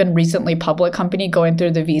company or even recently public company. Going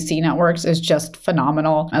through the VC networks is just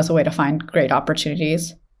phenomenal as a way to find great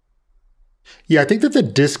opportunities. Yeah, I think that the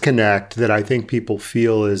disconnect that I think people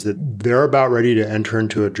feel is that they're about ready to enter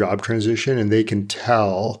into a job transition and they can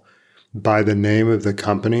tell by the name of the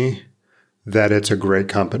company that it's a great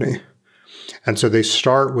company. And so they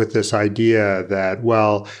start with this idea that,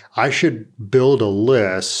 well, I should build a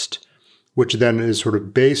list, which then is sort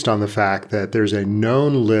of based on the fact that there's a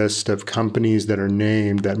known list of companies that are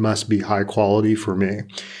named that must be high quality for me.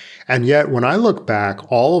 And yet, when I look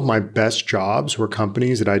back, all of my best jobs were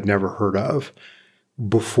companies that I'd never heard of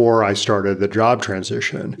before I started the job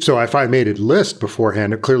transition. So if I made a list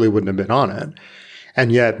beforehand, it clearly wouldn't have been on it.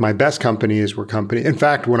 And yet my best companies were companies. In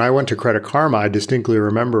fact, when I went to Credit Karma, I distinctly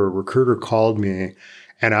remember a recruiter called me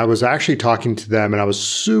and I was actually talking to them and I was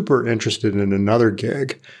super interested in another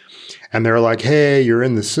gig. And they're like, hey, you're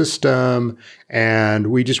in the system and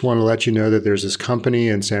we just want to let you know that there's this company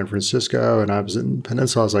in San Francisco. And I was in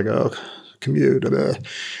Peninsula. I was like, oh, commute.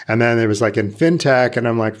 And then it was like in fintech. And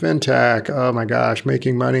I'm like, fintech, oh my gosh,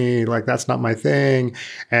 making money. Like, that's not my thing.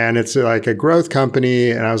 And it's like a growth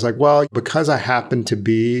company. And I was like, well, because I happen to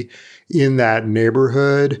be in that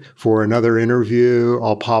neighborhood for another interview,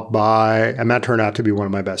 I'll pop by. And that turned out to be one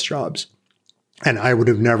of my best jobs. And I would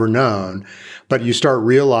have never known. But you start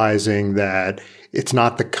realizing that it's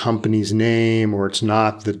not the company's name or it's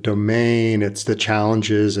not the domain. It's the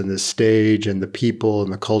challenges and the stage and the people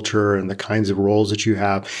and the culture and the kinds of roles that you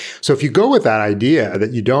have. So if you go with that idea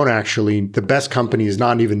that you don't actually, the best company is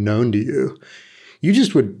not even known to you, you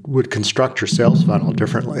just would construct your sales funnel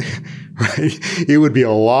differently, right? It would be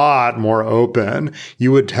a lot more open.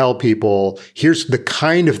 You would tell people, here's the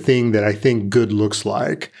kind of thing that I think good looks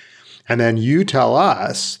like. And then you tell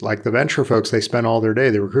us, like the venture folks, they spend all their day,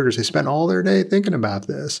 the recruiters, they spend all their day thinking about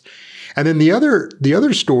this. And then the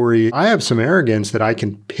other story, I have some arrogance that I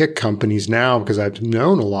can pick companies now because I've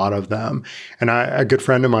known a lot of them. And a good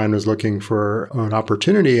friend of mine was looking for an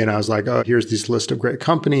opportunity. And I was like, oh, here's this list of great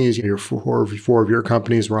companies. Four of your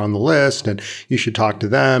companies were on the list and you should talk to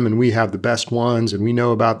them. And we have the best ones and we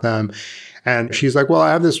know about them. And she's like, well,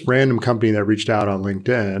 I have this random company that reached out on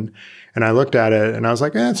LinkedIn. And I looked at it and I was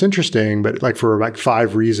like, it's interesting. But like for like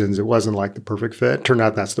 5 reasons, it wasn't like the perfect fit. Turned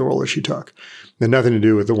out that's the role that she took. It had nothing to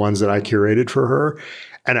do with the ones that I curated for her.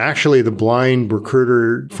 And actually the blind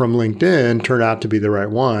recruiter from LinkedIn turned out to be the right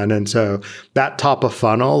one. And so that top of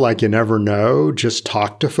funnel, like you never know, just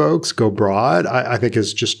talk to folks, go broad, I think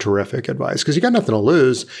is just terrific advice because you got nothing to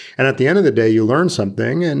lose. And at the end of the day, you learn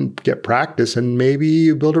something and get practice and maybe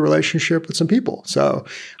you build a relationship with some people. So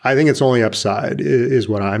I think it's only upside is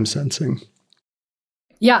what I'm sensing.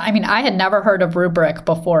 Yeah, I mean, I had never heard of Rubrik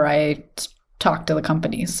before I talked to the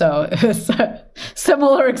company. So it was a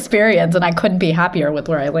similar experience and I couldn't be happier with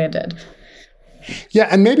where I landed. Yeah.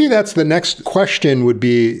 And maybe that's the next question would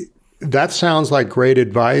be, that sounds like great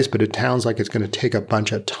advice, but it sounds like it's going to take a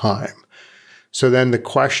bunch of time. So then the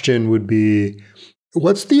question would be,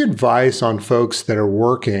 what's the advice on folks that are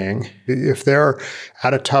working? If they're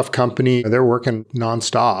at a tough company, they're working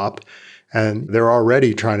nonstop, and they're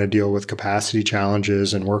already trying to deal with capacity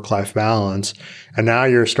challenges and work-life balance. And now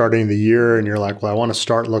you're starting the year and you're like, well, I want to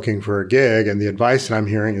start looking for a gig. And the advice that I'm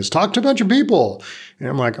hearing is talk to a bunch of people. And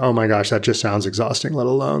I'm like, oh my gosh, that just sounds exhausting, let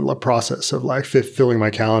alone the process of like filling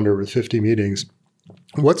my calendar with 50 meetings.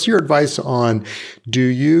 What's your advice on, do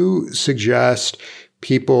you suggest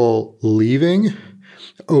people leaving,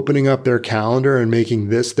 opening up their calendar and making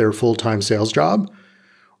this their full-time sales job?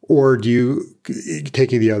 Or do you,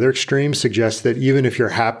 taking the other extreme, suggest that even if you're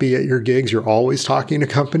happy at your gigs, you're always talking to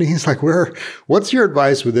companies? Like what's your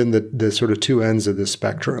advice within the sort of two ends of this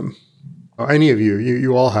spectrum? Any of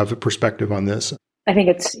you all have a perspective on this. I think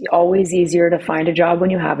it's always easier to find a job when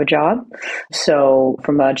you have a job. So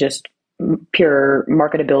from a just pure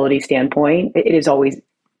marketability standpoint, it is always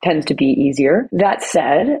tends to be easier. That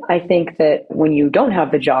said, I think that when you don't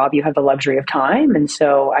have the job, you have the luxury of time. And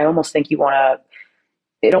so I almost think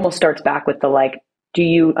it almost starts back with the like, do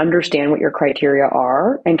you understand what your criteria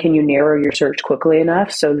are? And can you narrow your search quickly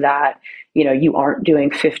enough so that, you aren't doing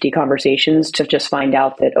 50 conversations to just find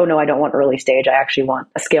out that, oh no, I don't want early stage. I actually want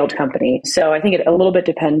a scaled company. So I think it a little bit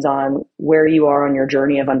depends on where you are on your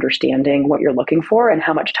journey of understanding what you're looking for and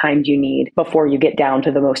how much time do you need before you get down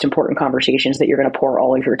to the most important conversations that you're going to pour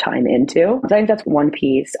all of your time into. So I think that's one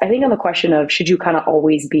piece. I think on the question of should you kind of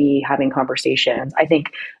always be having conversations, I think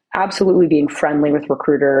absolutely being friendly with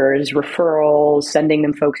recruiters, referrals, sending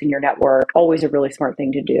them folks in your network, always a really smart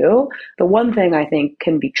thing to do. The one thing I think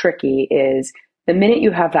can be tricky is the minute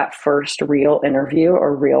you have that first real interview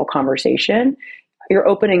or real conversation, you're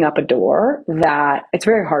opening up a door that it's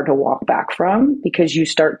very hard to walk back from because you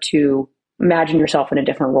start to imagine yourself in a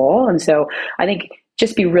different role. And so I think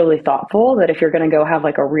just be really thoughtful that if you're going to go have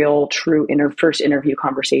like a real true first interview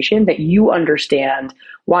conversation, that you understand,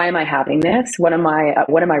 why am I having this? What am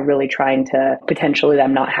I really trying to potentially that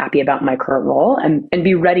I'm not happy about my current role, and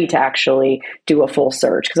be ready to actually do a full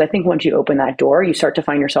search. Because I think once you open that door, you start to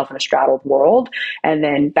find yourself in a straddled world. And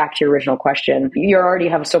then back to your original question, you already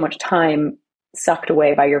have so much time sucked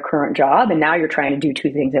away by your current job, and now you're trying to do two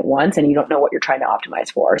things at once and you don't know what you're trying to optimize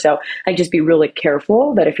for. So I just be really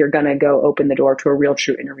careful that if you're going to go open the door to a real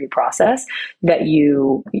true interview process, that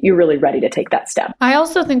you're really ready to take that step. I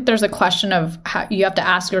also think there's a question of how you have to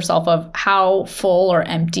ask yourself of how full or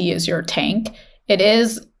empty is your tank. It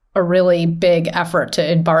is a really big effort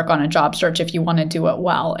to embark on a job search if you want to do it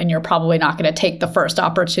well. And you're probably not going to take the first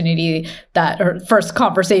opportunity or first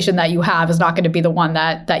conversation that you have is not going to be the one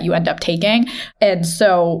that you end up taking. And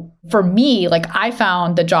so for me, like I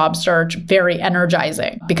found the job search very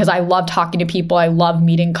energizing because I love talking to people. I love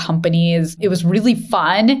meeting companies. It was really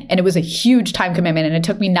fun and it was a huge time commitment, and it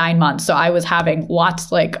took me 9 months. So I was having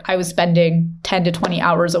I was spending 10 to 20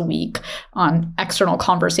 hours a week on external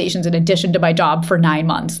conversations in addition to my job for 9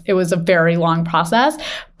 months. It was a very long process,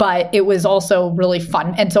 but it was also really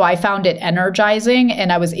fun. And so I found it energizing,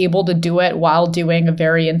 and I was able to do it while doing a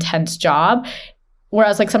very intense job.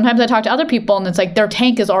 Whereas like sometimes I talk to other people and it's like their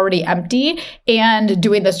tank is already empty, and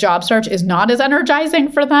doing this job search is not as energizing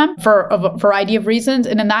for them for a variety of reasons.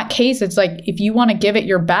 And in that case, it's like if you want to give it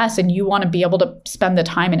your best and you want to be able to spend the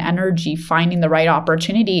time and energy finding the right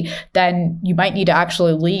opportunity, then you might need to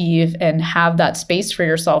actually leave and have that space for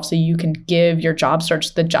yourself so you can give your job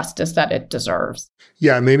search the justice that it deserves.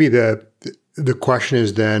 Yeah, maybe the question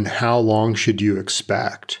is then how long should you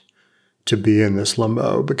expect to be in this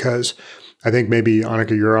limbo? Because I think maybe,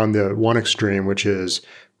 Annika, you're on the one extreme, which is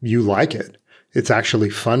you like it. It's actually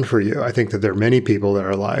fun for you. I think that there are many people that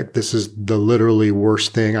are like, this is the literally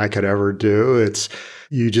worst thing I could ever do.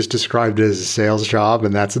 You just described it as a sales job.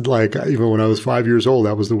 And that's like, even when I was 5 years old,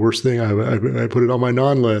 that was the worst thing. I put it on my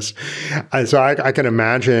non-list. So I can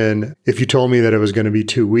imagine if you told me that it was going to be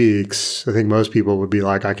 2 weeks, I think most people would be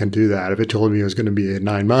like, I can do that. If it told me it was going to be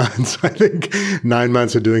 9 months, I think 9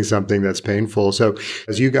 months of doing something that's painful. So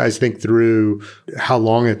as you guys think through how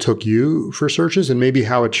long it took you for searches and maybe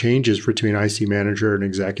how it changes between IC manager and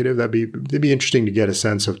executive, it'd be interesting to get a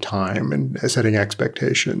sense of time and setting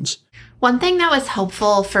expectations. One thing that was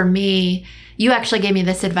helpful for me, you actually gave me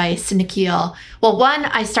this advice, Nikhil. Well, one,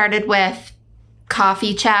 I started with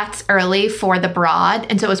coffee chats early for the broad.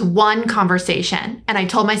 And so it was one conversation. And I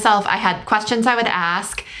told myself I had questions I would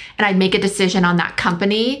ask, and I'd make a decision on that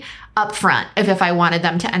company up front if I wanted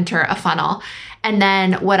them to enter a funnel. And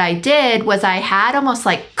then what I did was I had almost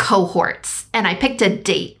like cohorts, and I picked a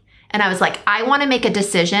date. And I was like, I want to make a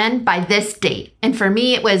decision by this date. And for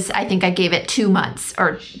me, it was, I think I gave it 2 months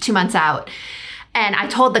or 2 months out. And I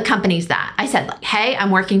told the companies that. I said, like, hey,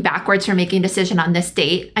 I'm working backwards for making a decision on this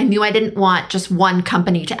date. I knew I didn't want just one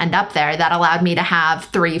company to end up there. That allowed me to have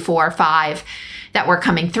 3, 4, 5 that were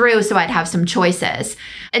coming through. So I'd have some choices.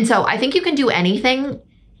 And so I think you can do anything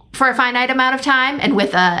for a finite amount of time and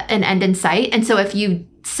with an end in sight. And so if you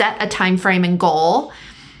set a time frame and goal,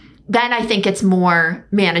 then I think it's more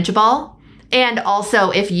manageable. And also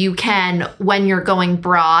if you can, when you're going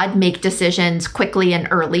broad, make decisions quickly and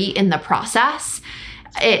early in the process,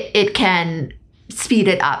 it can speed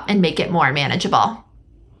it up and make it more manageable.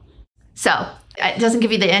 So it doesn't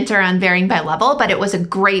give you the answer on varying by level, but it was a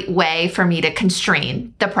great way for me to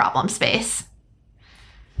constrain the problem space.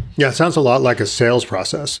 Yeah, it sounds a lot like a sales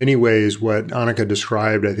process. In many ways, what Annika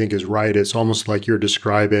described, I think, is right. It's almost like you're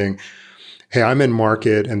describing, hey, I'm in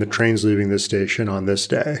market and the train's leaving this station on this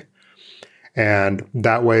day. And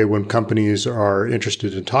that way, when companies are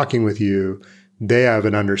interested in talking with you, they have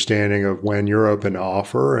an understanding of when you're open to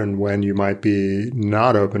offer and when you might be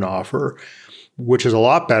not open to offer, which is a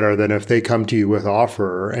lot better than if they come to you with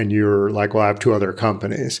offer and you're like, well, I have 2 other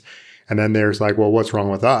companies. And then there's like, well, what's wrong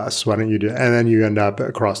with us? Why don't you do? And then you end up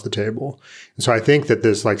across the table. And so I think that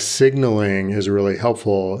this like signaling is really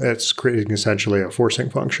helpful. It's creating essentially a forcing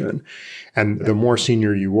function. And the more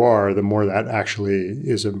senior you are, the more that actually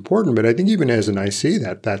is important. But I think even as an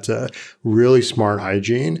IC, that's a really smart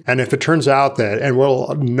hygiene. And if it turns out that, and what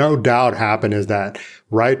will no doubt happen is that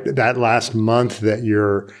that last month that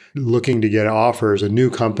you're looking to get offers, a new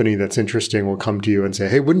company that's interesting will come to you and say,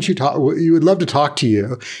 hey, wouldn't you talk? You would love to talk to you.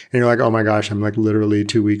 And you're like, oh my gosh, I'm like literally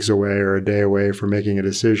 2 weeks away or a day away from making a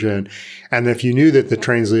decision. And if you knew that the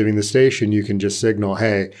train's leaving the station, you can just signal,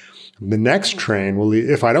 hey, the next train will leave.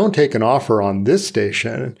 If I don't take an offer on this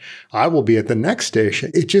station, I will be at the next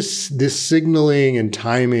station. This signaling and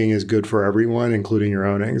timing is good for everyone, including your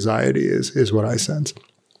own anxiety is what I sense.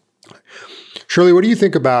 Shirley, what do you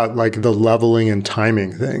think about like the leveling and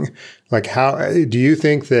timing thing? Like, how do you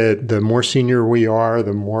think that the more senior we are,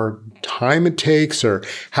 the more time it takes, or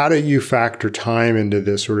how do you factor time into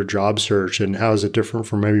this sort of job search, and how is it different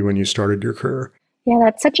from maybe when you started your career? Yeah,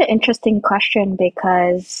 that's such an interesting question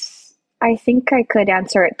because I think I could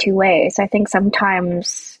answer it two ways. I think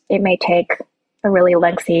sometimes it may take a really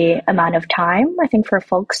lengthy amount of time, I think, for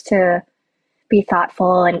folks to be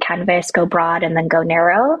thoughtful and canvas, go broad and then go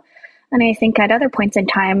narrow. And I think at other points in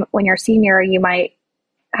time, when you're senior, you might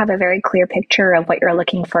have a very clear picture of what you're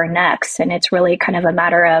looking for next. And it's really kind of a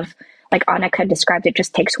matter of, like Annika described, it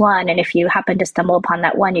just takes one. And if you happen to stumble upon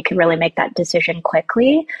that one, you can really make that decision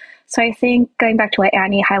quickly. So I think going back to what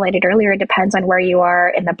Annie highlighted earlier, it depends on where you are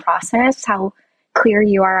in the process, how clear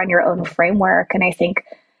you are on your own framework. And I think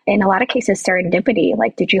in a lot of cases, serendipity,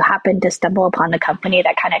 like, did you happen to stumble upon a company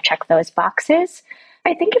that kind of checked those boxes?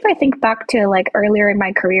 I think if I think back to like earlier in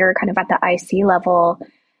my career, kind of at the IC level,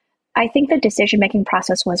 I think the decision-making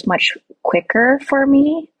process was much quicker for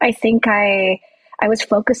me. I think I was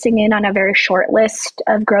focusing in on a very short list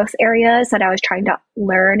of growth areas that I was trying to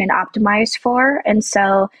learn and optimize for. And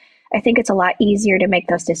so I think it's a lot easier to make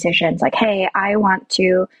those decisions like, hey, I want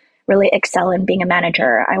to really excel in being a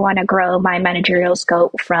manager. I want to grow my managerial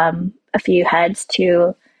scope from a few heads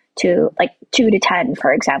to like 2 to 10,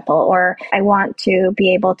 for example, or I want to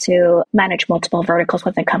be able to manage multiple verticals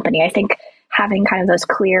with the company. I think having kind of those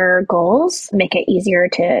clear goals make it easier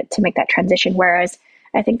to make that transition. Whereas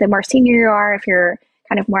I think the more senior you are, if you're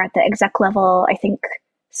kind of more at the exec level, I think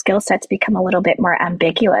skill sets become a little bit more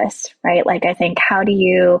ambiguous, right? Like, I think, how do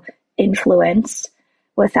you influence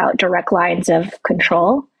without direct lines of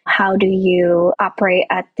control? How do you operate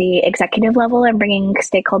at the executive level and bringing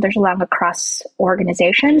stakeholders along across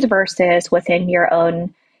organizations versus within your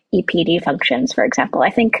own EPD functions, for example? I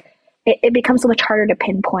think it becomes much harder to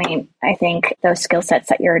pinpoint, I think, those skill sets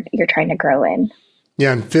that you're trying to grow in.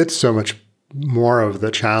 Yeah, and fit's so much more of the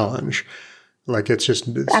challenge. Like, it's just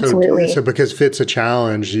absolutely. So because fit's a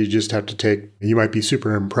challenge, you just have to you might be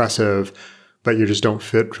super impressive, but you just don't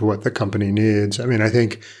fit to what the company needs. I mean, I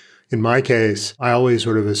think in my case, I always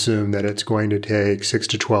sort of assume that it's going to take 6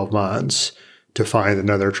 to 12 months to find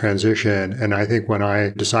another transition. And I think when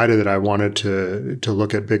I decided that I wanted to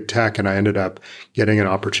look at big tech and I ended up getting an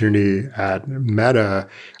opportunity at Meta,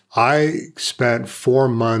 I spent 4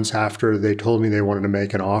 months after they told me they wanted to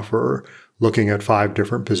make an offer looking at 5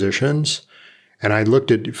 different positions. And I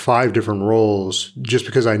looked at 5 different roles just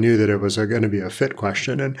because I knew that it was going to be a fit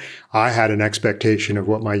question. And I had an expectation of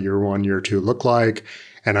what my year 1, year 2 looked like.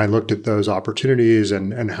 And I looked at those opportunities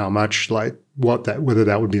and how much, like, whether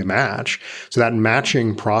that would be a match. So that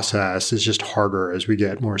matching process is just harder as we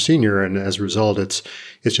get more senior. And as a result, it's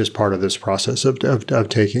just part of this process of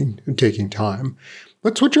taking time.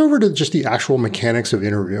 Let's switch over to just the actual mechanics of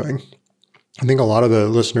interviewing. I think a lot of the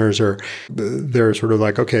listeners they're sort of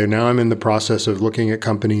like, okay, now I'm in the process of looking at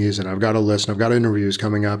companies and I've got a list and I've got interviews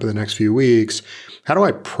coming up in the next few weeks. How do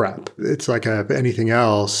I prep? It's like anything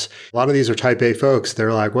else. A lot of these are type A folks.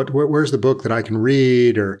 They're like, where's the book that I can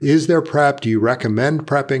read? Or is there prep? Do you recommend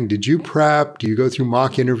prepping? Did you prep? Do you go through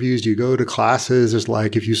mock interviews? Do you go to classes? It's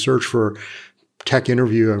like, if you search for tech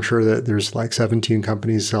interview, I'm sure that there's like 17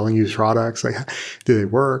 companies selling used products. Like, do they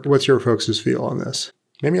work? What's your folks' feel on this?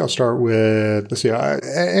 Maybe I'll start with, let's see,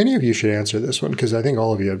 any of you should answer this one because I think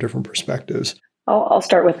all of you have different perspectives. I'll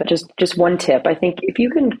start with just one tip. I think if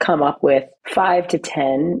you can come up with 5 to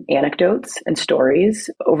 10 anecdotes and stories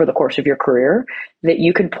over the course of your career that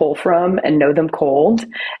you can pull from and know them cold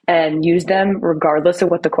and use them regardless of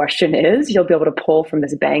what the question is, you'll be able to pull from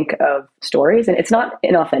this bank of stories. And it's not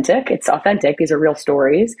inauthentic, it's authentic. These are real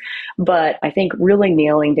stories. But I think really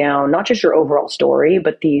nailing down not just your overall story,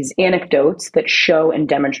 but these anecdotes that show and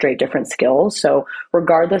demonstrate different skills. So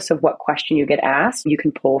regardless of what question you get asked, you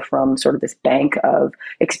can pull from sort of this bank of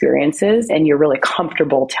experiences and you're really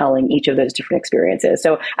comfortable telling each of those different experiences.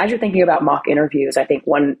 So as you're thinking about mock interviews, I think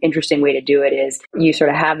one interesting way to do it is you sort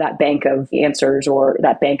of have that bank of answers or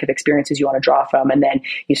that bank of experiences you want to draw from, and then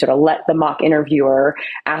you sort of let the mock interviewer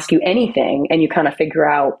ask you anything and you kind of figure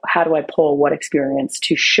out, how do I pull what experience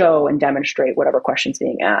to show and demonstrate whatever question's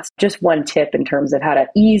being asked. Just one tip in terms of how to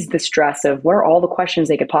ease the stress of what are all the questions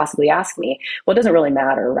they could possibly ask me. Well, it doesn't really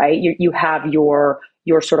matter, right? You have your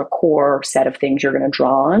sort of core set of things you're going to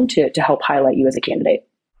draw on to help highlight you as a candidate.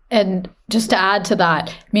 And Just to add to that,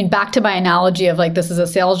 I mean, back to my analogy of like, this is a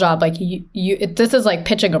sales job, like this is like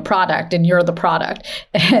pitching a product and you're the product.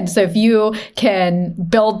 And so if you can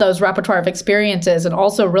build those repertoire of experiences and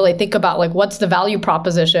also really think about like, what's the value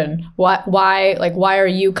proposition? Why are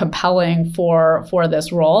you compelling for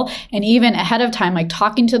this role? And even ahead of time, like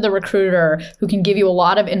talking to the recruiter who can give you a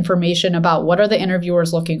lot of information about what are the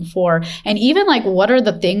interviewers looking for, and even like, what are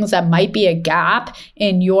the things that might be a gap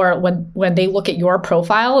in when they look at your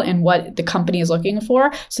profile and what the company is looking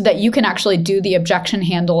for, so that you can actually do the objection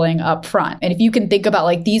handling up front. And if you can think about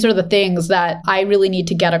like, these are the things that I really need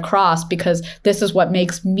to get across because this is what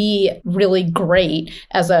makes me really great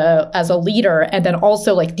as a leader. And then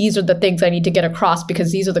also like, these are the things I need to get across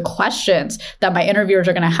because these are the questions that my interviewers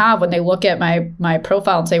are going to have when they look at my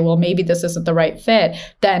profile and say, well, maybe this isn't the right fit.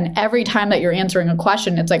 Then every time that you're answering a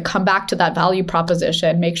question, it's like, come back to that value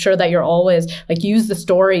proposition, make sure that you're always like, use the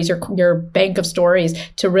stories, your bank of stories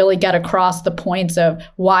to really get across the points of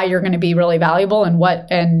why you're going to be really valuable and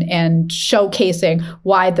and showcasing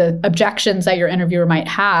why the objections that your interviewer might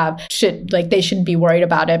have they shouldn't be worried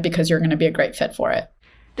about it because you're going to be a great fit for it.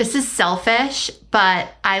 This is selfish, but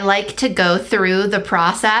I like to go through the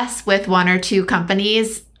process with one or two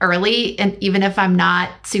companies early, and even if I'm not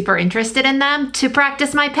super interested in them, to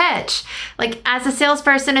practice my pitch. Like as a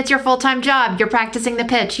salesperson, it's your full-time job. You're practicing the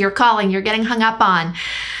pitch, you're calling, you're getting hung up on.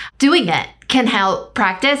 Doing it can help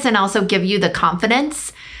practice and also give you the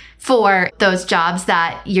confidence for those jobs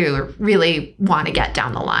that you really want to get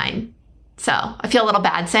down the line. So I feel a little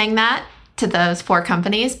bad saying that to those 4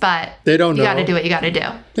 companies, but they don't know. You got to do what you got to do.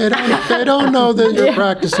 They don't know that you're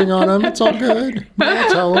practicing on them. It's all good.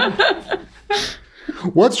 I'll tell them.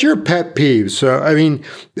 What's your pet peeve? So, I mean,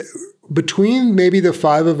 between maybe the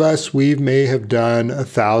 5 of us, we may have done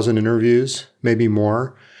 1,000 interviews, maybe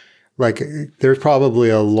more. Like, there's probably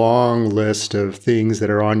a long list of things that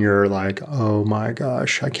are on your like, oh my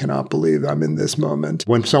gosh, I cannot believe I'm in this moment.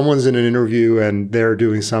 When someone's in an interview and they're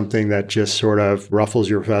doing something that just sort of ruffles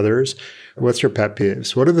your feathers, what's your pet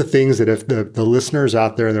peeves? What are the things that if the listeners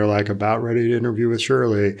out there, they're like about ready to interview with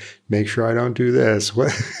Shirley, make sure I don't do this.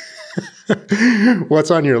 What's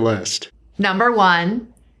on your list? Number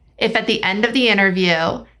 1, if at the end of the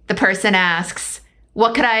interview, the person asks,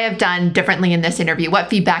 what could I have done differently in this interview? What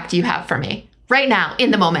feedback do you have for me? Right now,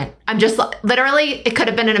 in the moment. I'm just literally, it could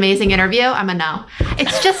have been an amazing interview. I'm a no.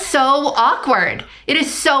 It's just so awkward. It is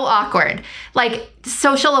so awkward. Like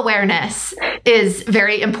social awareness is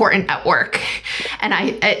very important at work. And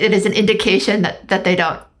it is an indication that they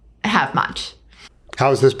don't have much.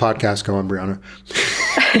 How's this podcast going, Brianna?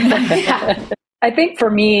 I think for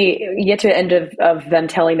me, you get to the end of them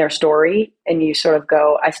telling their story and you sort of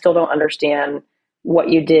go, I still don't understand what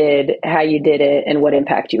you did, how you did it, and what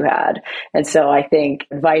impact you had. And so I think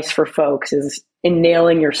advice for folks is in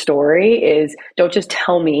nailing your story is don't just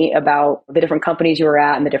tell me about the different companies you were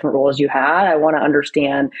at and the different roles you had. I want to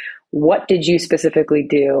understand, what did you specifically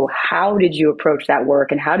do? How did you approach that work?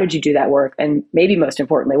 And how did you do that work? And maybe most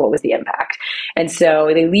importantly, what was the impact? And so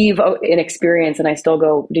they leave an experience and I still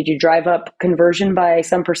go, did you drive up conversion by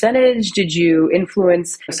some percentage? Did you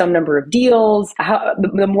influence some number of deals?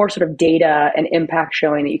 The more sort of data and impact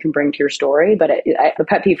showing that you can bring to your story. But the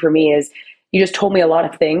pet peeve for me is, you just told me a lot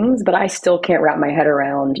of things, but I still can't wrap my head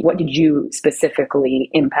around what did you specifically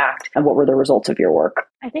impact and what were the results of your work?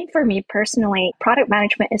 I think for me personally, product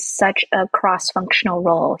management is such a cross-functional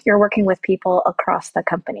role. You're working with people across the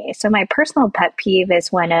company. So my personal pet peeve is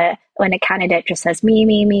when a candidate just says,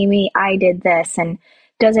 me, I did this, and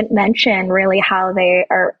doesn't mention really how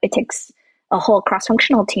it takes a whole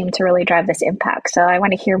cross-functional team to really drive this impact. So I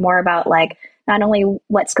want to hear more about like not only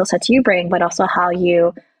what skill sets you bring, but also how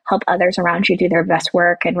you help others around you do their best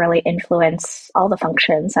work and really influence all the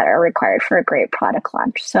functions that are required for a great product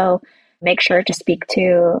launch. So make sure to speak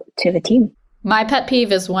to the team. My pet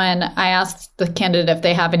peeve is when I ask the candidate if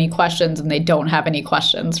they have any questions and they don't have any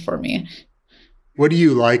questions for me. What do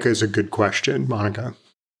you like as a good question, Monica?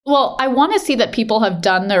 Well, I want to see that people have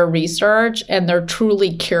done their research and they're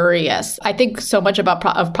truly curious. I think so much about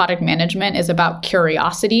product management is about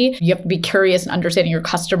curiosity. You have to be curious in understanding your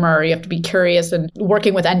customer. You have to be curious in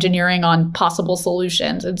working with engineering on possible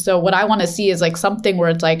solutions. And so what I want to see is like something where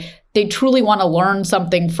it's like, they truly want to learn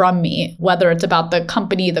something from me, whether it's about the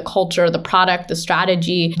company, the culture, the product, the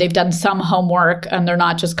strategy. They've done some homework and they're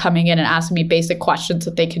not just coming in and asking me basic questions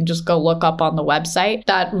that they can just go look up on the website.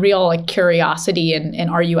 That real like curiosity and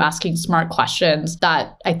are you asking smart questions,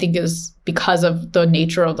 that I think is because of the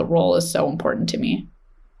nature of the role is so important to me.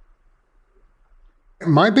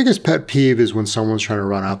 My biggest pet peeve is when someone's trying to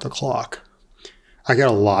run out the clock. I get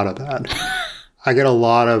a lot of that. I get a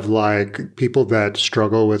lot of like people that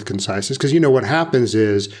struggle with conciseness because, what happens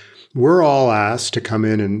is we're all asked to come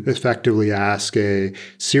in and effectively ask a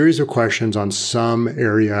series of questions on some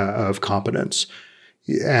area of competence.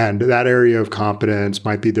 And that area of competence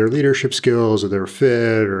might be their leadership skills or their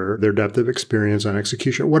fit or their depth of experience on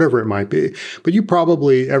execution, whatever it might be. But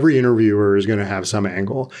every interviewer is going to have some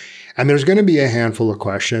angle. And there's going to be a handful of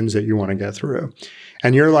questions that you want to get through.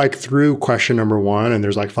 And you're like through question number 1 and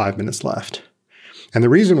there's like 5 minutes left. And the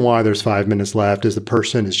reason why there's 5 minutes left is the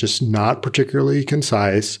person is just not particularly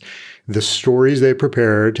concise. The stories they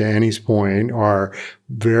prepared, to Annie's point, are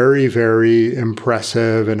very, very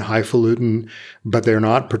impressive and highfalutin, but they're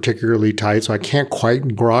not particularly tight. So I can't quite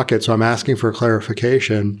grok it. So I'm asking for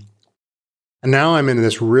clarification. And now I'm in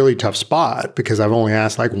this really tough spot because I've only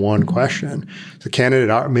asked like one question. The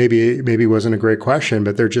candidate maybe wasn't a great question,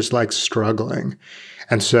 but they're just like struggling.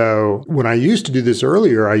 And so when I used to do this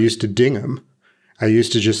earlier, I used to ding them. I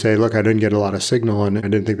used to just say, look, I didn't get a lot of signal and I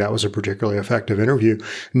didn't think that was a particularly effective interview.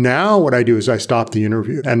 Now what I do is I stop the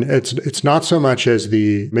interview. And it's not so much as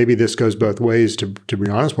maybe this goes both ways to be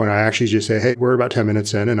honest point. I actually just say, hey, we're about 10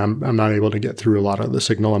 minutes in and I'm not able to get through a lot of the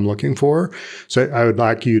signal I'm looking for. So I would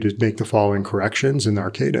like you to make the following corrections in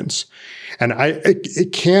our cadence. And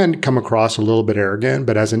it can come across a little bit arrogant,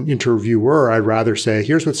 but as an interviewer, I'd rather say,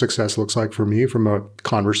 here's what success looks like for me from a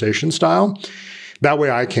conversation style. That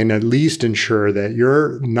way I can at least ensure that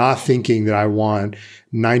you're not thinking that I want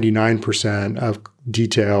 99% of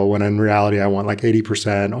detail when in reality I want like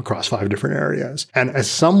 80% across 5 different areas. And as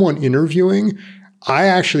someone interviewing, I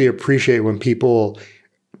actually appreciate when people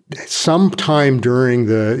sometime during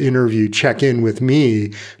the interview check in with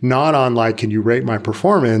me, not on like, can you rate my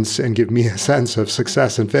performance and give me a sense of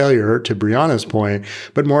success and failure, to Brianna's point,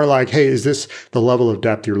 but more like, hey, is this the level of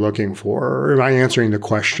depth you're looking for? Or am I answering the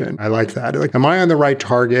question? I like that. Like, am I on the right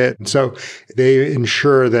target? And so they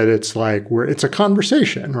ensure that it's like it's a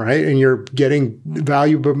conversation, right? And you're getting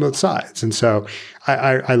value from both sides. And so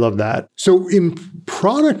I love that. So in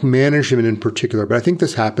product management in particular, but I think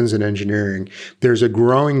this happens in engineering, there's a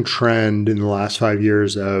growing trend in the last 5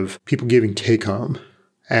 years of people giving take home.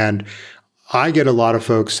 And I get a lot of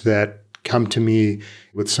folks that come to me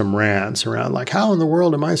with some rants around like, how in the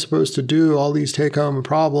world am I supposed to do all these take home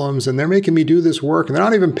problems? And they're making me do this work and they're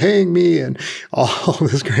not even paying me and all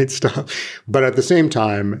this great stuff. But at the same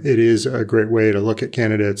time, it is a great way to look at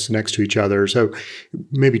candidates next to each other. So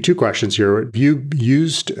maybe 2 questions here. Have you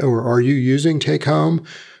used or are you using take home?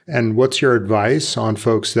 And what's your advice on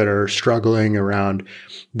folks that are struggling around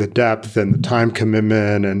the depth and the time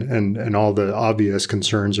commitment and all the obvious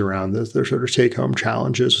concerns around their sort of take-home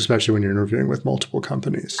challenges, especially when you're interviewing with multiple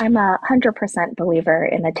companies? I'm 100% believer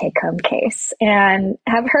in the take-home case and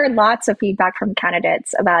have heard lots of feedback from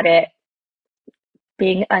candidates about it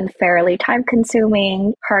being unfairly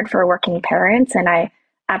time-consuming, hard for working parents, and I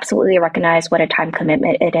absolutely recognize what a time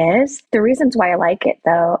commitment it is. The reasons why I like it,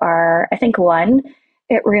 though, are, I think, 1,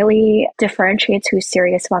 it really differentiates who's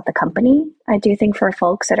serious about the company. I do think for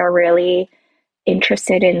folks that are really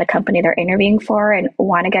interested in the company they're interviewing for and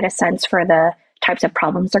want to get a sense for the types of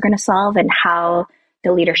problems they're going to solve and how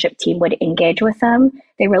the leadership team would engage with them,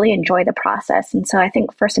 they really enjoy the process. And so I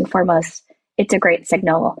think first and foremost, it's a great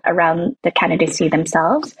signal around the candidacy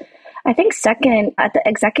themselves. I think second, at the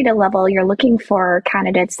executive level, you're looking for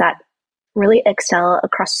candidates that really excel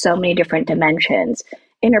across so many different dimensions.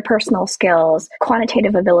 Interpersonal skills,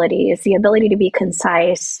 quantitative abilities, the ability to be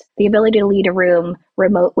concise, the ability to lead a room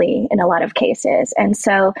remotely in a lot of cases. And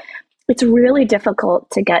so it's really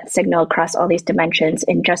difficult to get signal across all these dimensions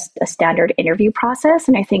in just a standard interview process.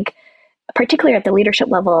 And I think particularly at the leadership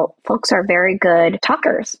level, folks are very good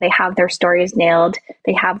talkers. They have their stories nailed.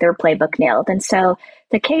 They have their playbook nailed. And so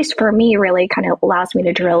the case for me really kind of allows me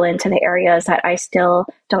to drill into the areas that I still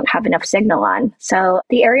don't have enough signal on. So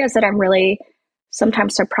the areas that I'm really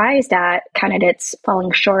sometimes surprised at candidates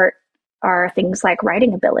falling short are things like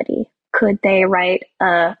writing ability. Could they write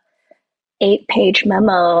a 8-page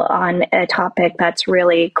memo on a topic that's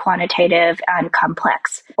really quantitative and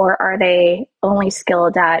complex? Or are they only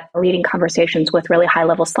skilled at leading conversations with really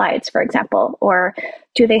high-level slides, for example? Or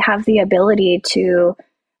do they have the ability to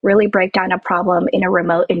really break down a problem in a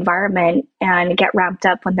remote environment and get ramped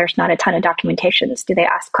up when there's not a ton of documentations? Do they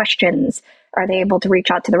ask questions? Are they able to reach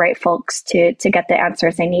out to the right folks to get the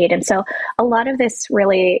answers they need? And so a lot of this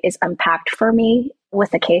really is unpacked for me with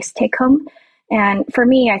the case take home. And for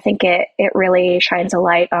me, I think it really shines a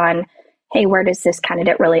light on, hey, where does this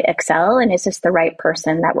candidate really excel? And is this the right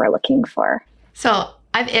person that we're looking for? So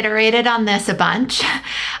I've iterated on this a bunch.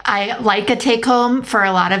 I like a take home for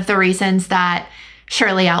a lot of the reasons that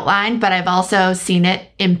Shirley outlined, but I've also seen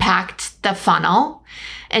it impact the funnel.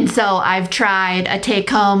 And so I've tried a take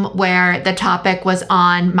home where the topic was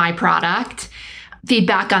on my product.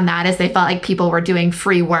 Feedback on that is they felt like people were doing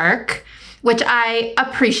free work, which I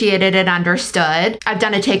appreciated and understood. I've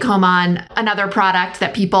done a take home on another product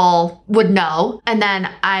that people would know. And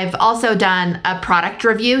then I've also done a product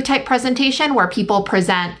review type presentation where people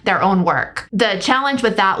present their own work. The challenge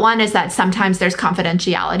with that one is that sometimes there's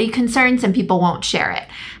confidentiality concerns and people won't share it.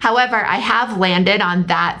 However, I have landed on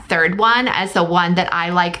that third one as the one that I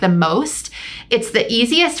like the most. It's the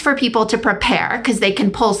easiest for people to prepare because they can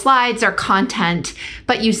pull slides or content,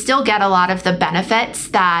 but you still get a lot of the benefits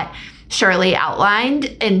that Shirley outlined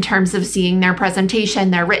in terms of seeing their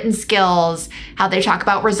presentation, their written skills, how they talk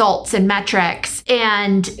about results and metrics.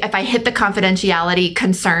 And if I hit the confidentiality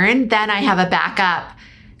concern, then I have a backup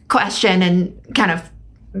question and kind of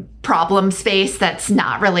problem space that's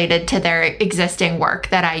not related to their existing work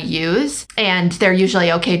that I use. And they're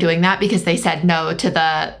usually okay doing that because they said no to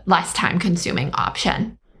the less time consuming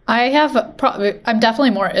option. I'm definitely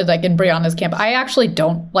more like in Brianna's camp. I actually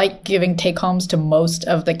don't like giving take homes to most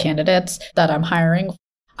of the candidates that I'm hiring.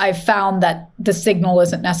 I've found that the signal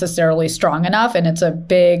isn't necessarily strong enough and it's a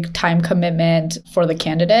big time commitment for the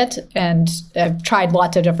candidate. And I've tried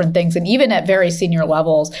lots of different things. And even at very senior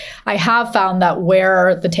levels, I have found that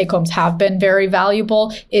where the take homes have been very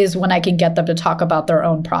valuable is when I can get them to talk about their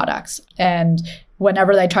own products. And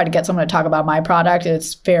whenever they try to get someone to talk about my product,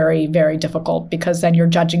 it's very, very difficult because then you're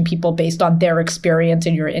judging people based on their experience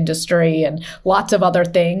in your industry and lots of other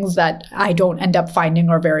things that I don't end up finding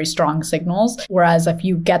are very strong signals. Whereas if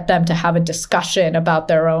you get them to have a discussion about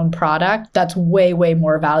their own product, that's way, way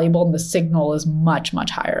more valuable and the signal is much,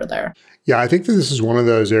 much higher there. Yeah, I think that this is one of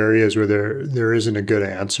those areas where there isn't a good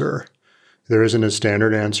answer. There isn't a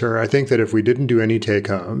standard answer. I think that if we didn't do any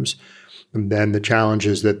take-homes, then the challenge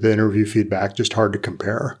is that the interview feedback just hard to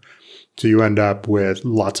compare. So you end up with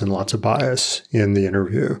lots and lots of bias in the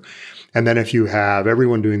interview. And then if you have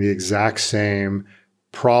everyone doing the exact same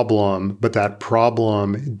problem, but that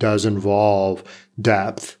problem does involve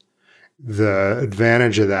depth, the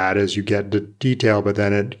advantage of that is you get the detail, but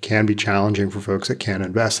then it can be challenging for folks that can't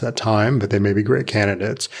invest that time, but they may be great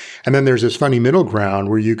candidates. And then there's this funny middle ground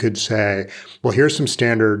where you could say, well, here's some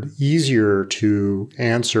standard, easier to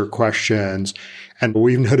answer questions. And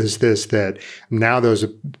we've noticed this, that now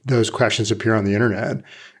those questions appear on the internet.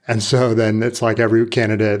 And so then it's like every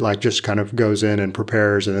candidate like just kind of goes in and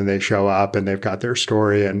prepares and then they show up and they've got their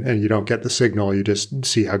story and you don't get the signal. You just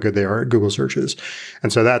see how good they are at Google searches.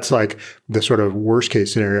 And so that's like the sort of worst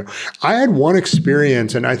case scenario. I had one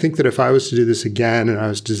experience, and I think that if I was to do this again and I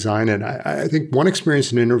was designing, I think one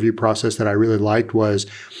experience in the interview process that I really liked was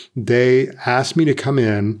they asked me to come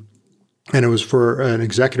in and it was for an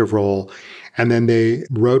executive role. And then they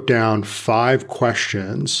wrote down 5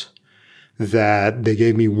 questions that they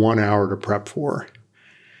gave me 1 hour to prep for.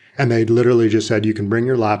 And they literally just said, you can bring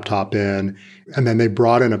your laptop in. And then they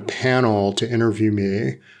brought in a panel to interview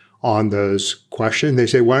me on those questions. They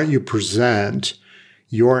say, why don't you present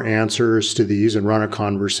your answers to these and run a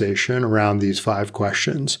conversation around these 5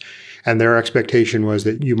 questions? And their expectation was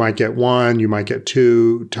that you might get 1, you might get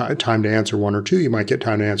 2, time to answer 1 or 2, you might get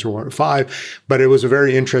time to answer 1 or 5. But it was a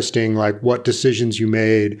very interesting, like what decisions you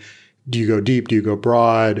made. Do you go deep? Do you go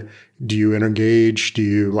broad? Do you engage? Do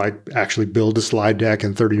you like actually build a slide deck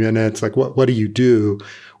in 30 minutes? Like what do you do?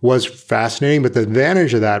 Was fascinating. But the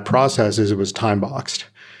advantage of that process is it was time boxed.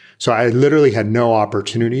 So I literally had no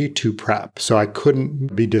opportunity to prep. So I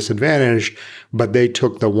couldn't be disadvantaged, but they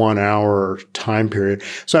took the 1 hour time period.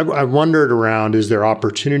 So I wondered around, is there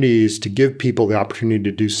opportunities to give people the opportunity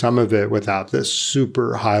to do some of it without this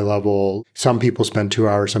super high level? Some people spend 2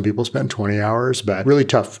 hours, some people spend 20 hours, but really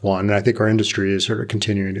tough one. And I think our industry is sort of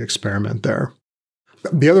continuing to experiment there.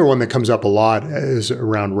 The other one that comes up a lot is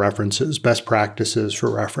around references, best practices for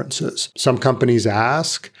references. Some companies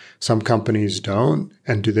ask, some companies don't.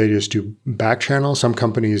 And do they just do back channel? Some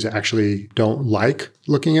companies actually don't like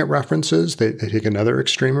looking at references. They take another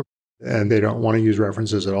extreme and they don't want to use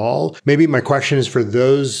references at all. Maybe my question is for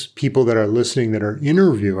those people that are listening that are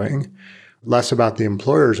interviewing, less about the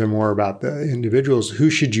employers and more about the individuals. Who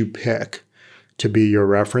should you pick to be your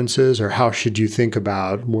references, or how should you think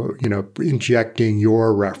about, injecting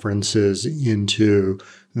your references into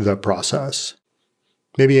the process?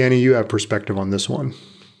 Maybe Annie, you have perspective on this one.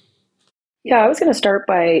 Yeah, I was going to start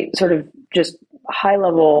by sort of just high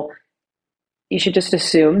level. You should just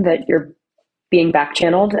assume that you're being back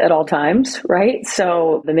channeled at all times, right?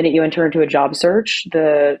 So the minute you enter into a job search,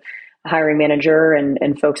 the hiring manager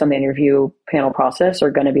and folks on the interview panel process are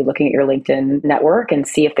going to be looking at your LinkedIn network and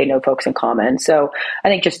see if they know folks in common. So I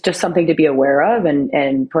think just something to be aware of,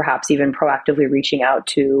 and perhaps even proactively reaching out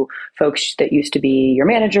to folks that used to be your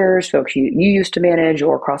managers, folks you used to manage,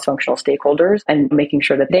 or cross-functional stakeholders, and making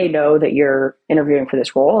sure that they know that you're interviewing for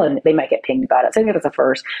this role and they might get pinged about it. So I think that's the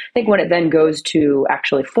first. I think when it then goes to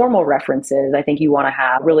actually formal references, I think you want to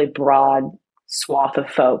have really broad swath of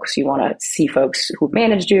folks. You want to see folks who've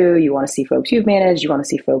managed you. You want to see folks you've managed. You want to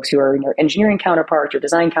see folks who are your engineering counterparts or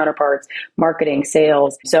design counterparts, marketing,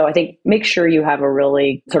 sales. So I think make sure you have a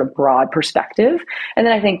really sort of broad perspective. And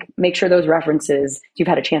then I think make sure those references, you've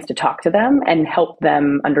had a chance to talk to them and help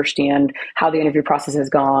them understand how the interview process has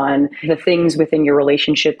gone, the things within your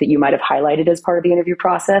relationship that you might have highlighted as part of the interview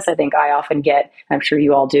process. I think I often get, I'm sure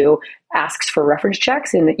you all do, asks for reference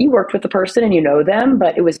checks, and that you worked with the person and you know them,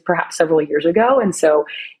 but it was perhaps several years ago. And so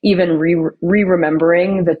even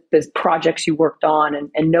remembering the projects you worked on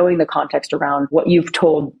and knowing the context around what you've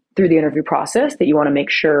told through the interview process that you want to make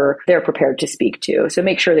sure they're prepared to speak to. So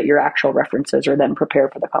make sure that your actual references are then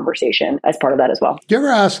prepared for the conversation as part of that as well. Do you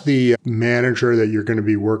ever ask the manager that you're going to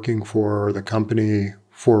be working for, or the company,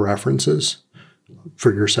 for references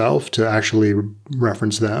for yourself to actually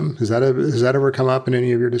reference them? Has that ever come up in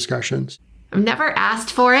any of your discussions? I've never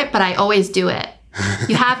asked for it, but I always do it.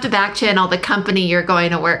 You have to back channel the company you're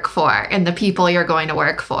going to work for and the people you're going to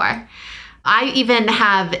work for. I even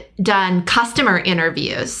have done customer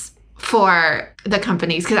interviews for the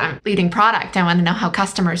companies because I'm leading product. I want to know how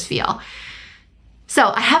customers feel. So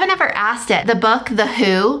I haven't ever asked it. The book, The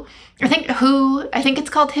Who, I think it's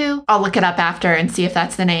called Who. I'll look it up after and see if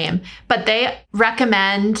that's the name. But they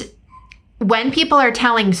recommend when people are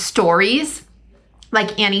telling stories,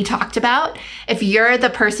 like Annie talked about, if you're the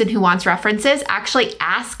person who wants references, actually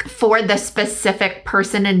ask for the specific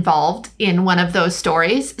person involved in one of those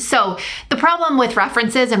stories. So the problem with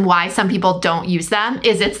references and why some people don't use them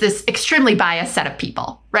is it's this extremely biased set of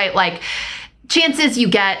people, right? Like chances you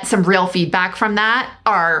get some real feedback from that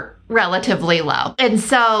are relatively low. And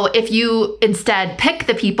so if you instead pick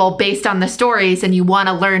the people based on the stories and you want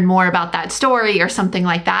to learn more about that story or something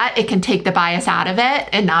like that, it can take the bias out of it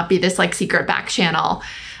and not be this like secret back channel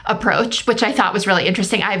approach, which I thought was really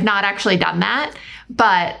interesting. I have not actually done that,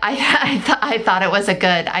 but I thought it was a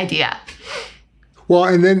good idea. Well,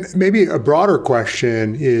 and then maybe a broader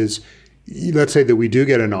question is, let's say that we do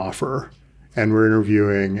get an offer and we're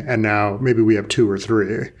interviewing, and now maybe we have 2 or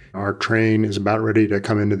 3. Our train is about ready to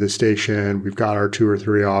come into the station. We've got our 2 or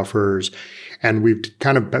 3 offers, and we've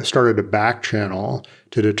kind of started a back channel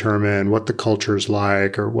to determine what the culture is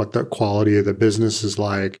like or what the quality of the business is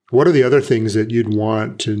like. What are the other things that you'd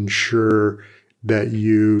want to ensure that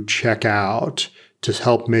you check out to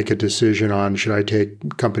help make a decision on, should I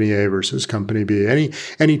take company A versus company B?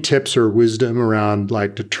 Any tips or wisdom around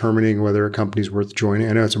like determining whether a company's worth joining?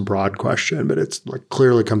 I know it's a broad question, but it's like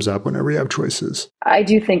clearly comes up whenever you have choices. I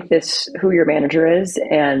do think who your manager is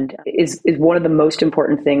one of the most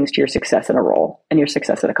important things to your success in a role and your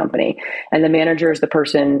success at a company. And the manager is the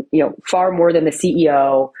person, far more than the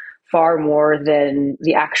CEO, far more than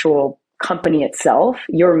the actual company itself.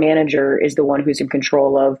 Your manager is the one who's in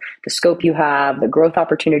control of the scope you have, the growth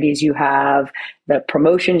opportunities you have, the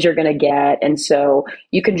promotions you're going to get. And so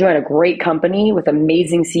you can join a great company with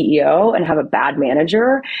amazing CEO and have a bad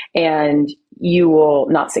manager, and you will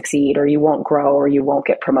not succeed, or you won't grow, or you won't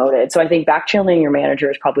get promoted. So I think back channeling your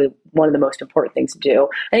manager is probably one of the most important things to do.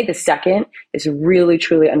 I think the second is really,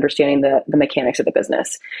 truly understanding the mechanics of the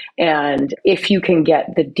business. And if you can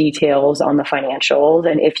get the details on the financials,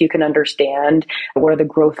 and if you can understand what are the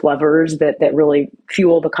growth levers that really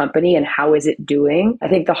fuel the company and how is it doing, I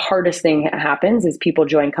think the hardest thing that happens is people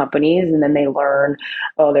join companies and then they learn,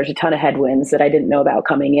 oh, there's a ton of headwinds that I didn't know about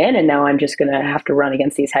coming in, and now I'm just going to have to run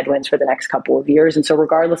against these headwinds for the next couple of years. And so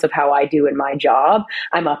regardless of how I do in my job,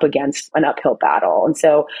 I'm up against an uphill battle. And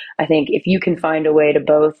so I think if you can find a way to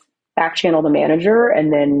both back channel the manager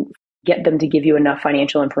and then get them to give you enough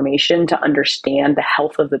financial information to understand the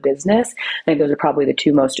health of the business, I think those are probably the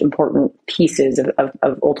 2 most important pieces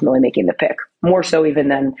of ultimately making the pick. More so even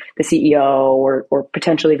than the CEO or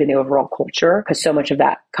potentially even the overall culture, because so much of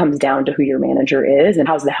that comes down to who your manager is and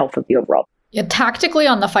how's the health of the overall. Yeah, tactically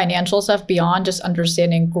on the financial stuff, beyond just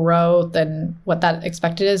understanding growth and what that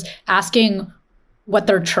expected is, asking what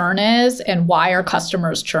their churn is and why are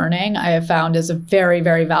customers churning, I have found is a very,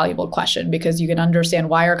 very valuable question, because you can understand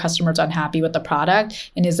why are customers unhappy with the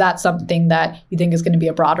product. And is that something that you think is going to be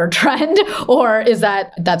a broader trend, or is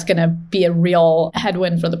that's going to be a real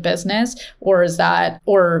headwind for the business, or is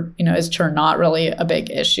churn not really a big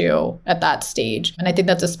issue at that stage? And I think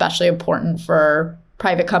that's especially important for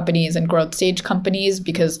private companies and growth stage companies,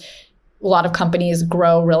 because a lot of companies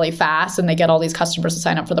grow really fast and they get all these customers to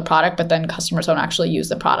sign up for the product, but then customers don't actually use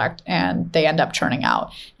the product and they end up churning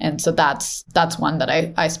out. And so that's one that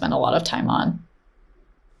I spend a lot of time on.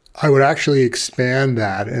 I would actually expand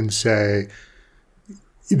that and say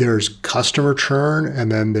there's customer churn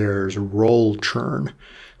and then there's role churn.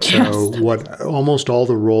 So almost all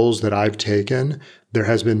the roles that I've taken, there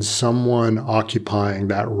has been someone occupying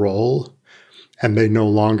that role and they no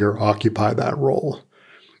longer occupy that role.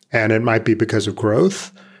 And it might be because of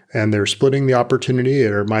growth and they're splitting the opportunity,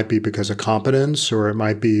 or it might be because of competence, or it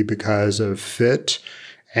might be because of fit.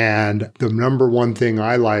 And the number one thing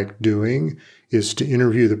I like doing is to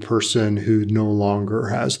interview the person who no longer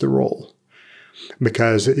has the role.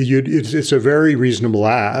 Because it's a very reasonable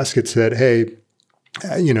ask. It's that, hey,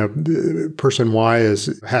 person Y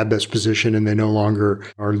has had this position and they no longer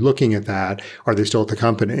are looking at that. Are they still at the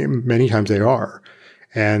company? Many times they are.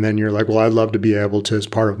 And then you're like, well, I'd love to be able to, as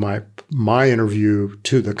part of my interview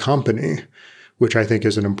to the company, which I think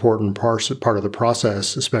is an important part of the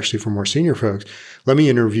process, especially for more senior folks. Let me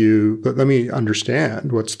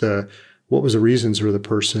understand what was the reasons for the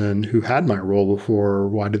person who had my role before?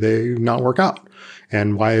 Why did they not work out?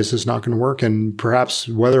 And why is this not going to work? And perhaps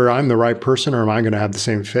whether I'm the right person or am I going to have the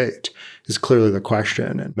same fate is clearly the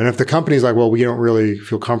question. And if the company's like, well, we don't really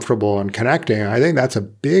feel comfortable in connecting, I think that's a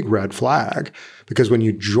big red flag, because when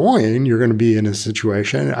you join, you're going to be in a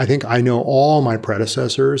situation. I think I know all my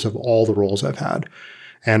predecessors of all the roles I've had,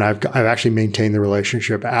 and I've actually maintained the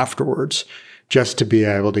relationship afterwards, just to be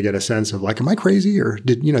able to get a sense of like, am I crazy, or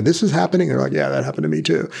did this is happening? They're like, yeah, that happened to me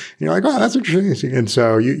too. And you're like, oh, that's interesting. And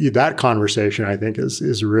so that conversation, I think,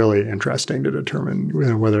 is really interesting to determine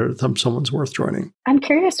whether someone's worth joining. I'm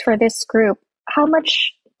curious, for this group, how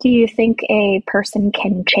much do you think a person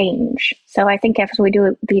can change? So I think if we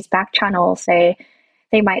do these back channels, they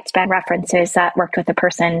might span references that worked with a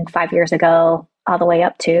person 5 years ago, all the way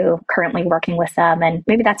up to currently working with them. And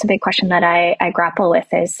maybe that's a big question that I grapple with,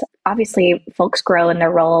 is obviously folks grow in their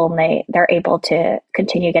role and they're able to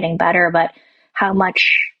continue getting better, but how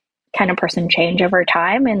much can a person change over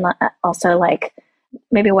time? And also, like,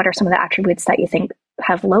 maybe what are some of the attributes that you think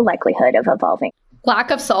have low likelihood of evolving?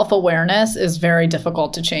 Lack of self-awareness is very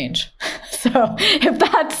difficult to change. So if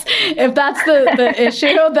that's the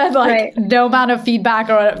issue, then right. No amount of feedback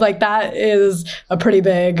or whatever, that is a pretty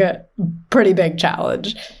big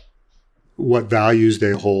challenge. What values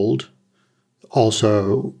they hold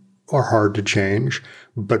also are hard to change,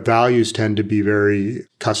 but values tend to be very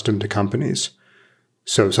custom to companies.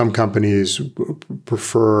 So some companies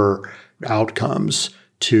prefer outcomes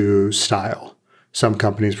to style. Some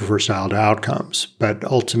companies prefer style to outcomes, but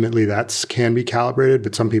ultimately that can be calibrated.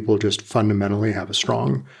 But some people just fundamentally have a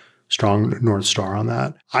strong North Star on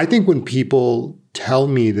that. I think when people tell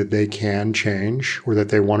me that they can change or that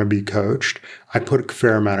they want to be coached, I put a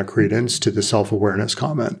fair amount of credence to the self-awareness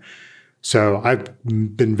comment. So I've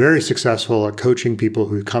been very successful at coaching people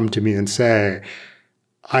who come to me and say,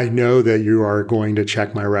 I know that you are going to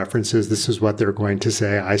check my references. This is what they're going to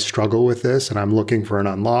say. I struggle with this and I'm looking for an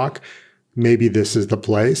unlock. Maybe this is the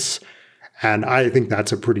place. And I think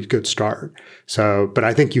that's a pretty good start. So, but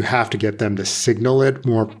I think you have to get them to signal it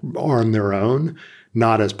more on their own,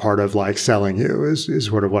 not as part of selling you is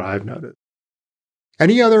sort of what I've noted.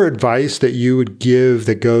 Any other advice that you would give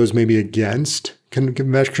that goes maybe against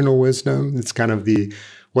conventional wisdom? It's kind of the,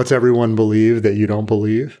 what's everyone believe that you don't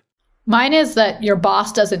believe? Mine is that your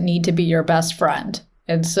boss doesn't need to be your best friend.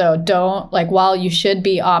 And so don't, while you should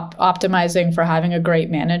be optimizing for having a great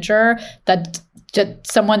manager, it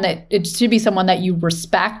should be someone that you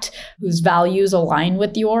respect, whose values align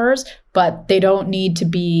with yours, but they don't need to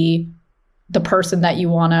be the person that you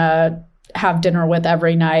want to have dinner with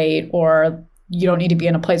every night, or you don't need to be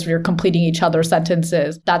in a place where you're completing each other's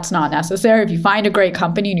sentences. That's not necessary. If you find a great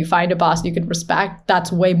company and you find a boss you can respect,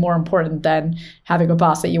 that's way more important than having a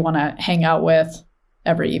boss that you want to hang out with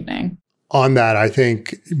every evening. On that, I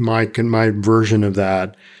think my version of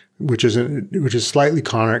that, which is slightly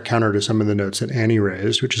counter to some of the notes that Annie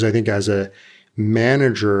raised, which is, I think, as a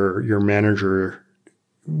manager, your manager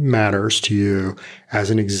matters to you. As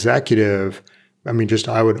an executive,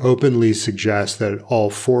 I would openly suggest that all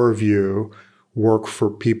four of you work for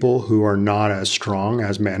people who are not as strong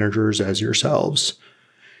as managers as yourselves.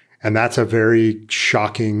 And that's a very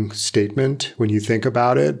shocking statement when you think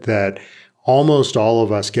about it, that almost all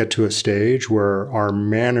of us get to a stage where our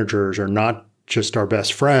managers are not just our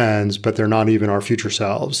best friends, but they're not even our future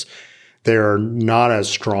selves. They are not as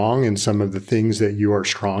strong in some of the things that you are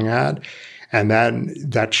strong at. And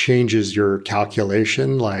that changes your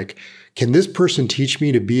calculation. can this person teach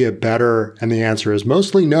me to be a better? And the answer is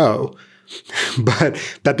mostly no. But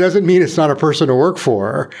that doesn't mean it's not a person to work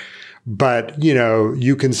for. But,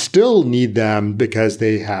 you can still need them because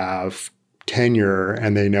they have tenure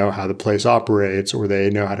and they know how the place operates or they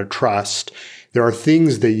know how to trust. There are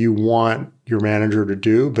things that you want your manager to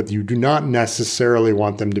do, but you do not necessarily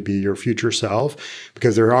want them to be your future self,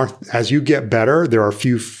 because as you get better, there are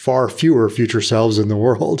far fewer future selves in the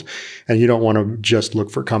world. And you don't want to just look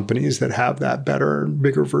for companies that have that better and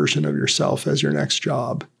bigger version of yourself as your next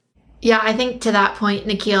job. Yeah, I think to that point,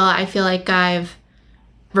 Nikhil, I feel like I've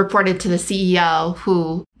reported to the CEO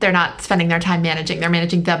who they're not spending their time managing. They're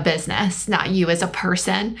managing the business, not you as a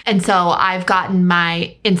person. And so I've gotten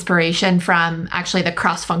my inspiration from actually the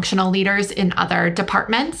cross-functional leaders in other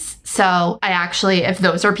departments. So if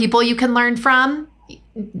those are people you can learn from,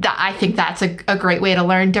 I think that's a great way to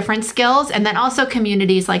learn different skills. And then also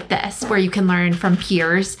communities like this, where you can learn from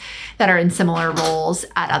peers that are in similar roles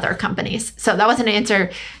at other companies. So that was an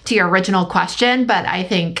answer to your original question, but I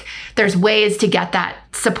think there's ways to get that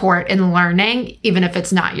support in learning, even if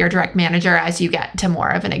it's not your direct manager, as you get to more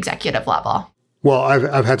of an executive level. Well,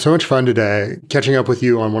 I've had so much fun today catching up with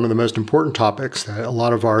you on one of the most important topics that a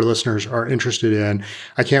lot of our listeners are interested in.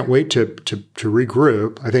 I can't wait to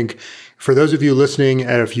regroup. I think for those of you listening,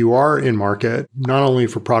 and if you are in market, not only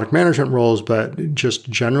for product management roles, but just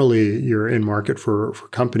generally you're in market for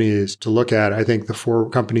companies to look at, I think the 4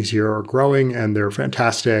 companies here are growing and they're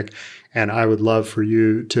fantastic. And I would love for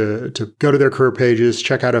you to go to their career pages,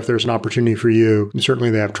 check out if there's an opportunity for you. And certainly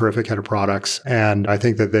they have terrific head of products. And I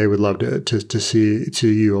think that they would love to see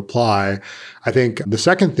you apply. I think the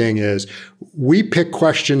second thing is we pick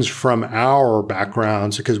questions from our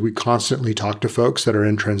backgrounds because we constantly talk to folks that are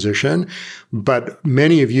in transition, but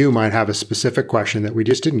many of you might have a specific question that we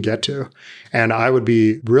just didn't get to. And I would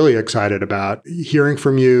be really excited about hearing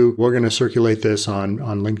from you. We're going to circulate this on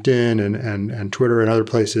LinkedIn and Twitter and other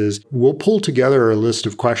places. We'll pull together a list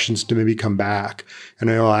of questions to maybe come back.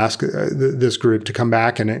 And I'll ask this group to come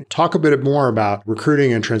back and talk a bit more about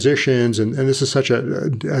recruiting and transitions. And this is such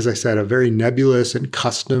as I said, a very nebulous and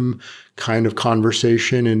custom kind of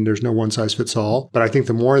conversation, and there's no one size fits all. But I think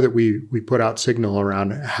the more that we put out signal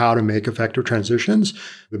around how to make effective transitions,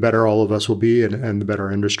 the better all of us will be and the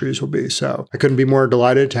better industries will be. So I couldn't be more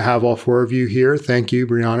delighted to have all 4 of you here. Thank you,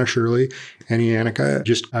 Brianna, Shirley, and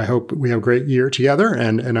Annika. I hope we have a great year together,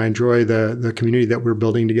 and I enjoy the community that we're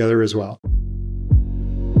building together as well.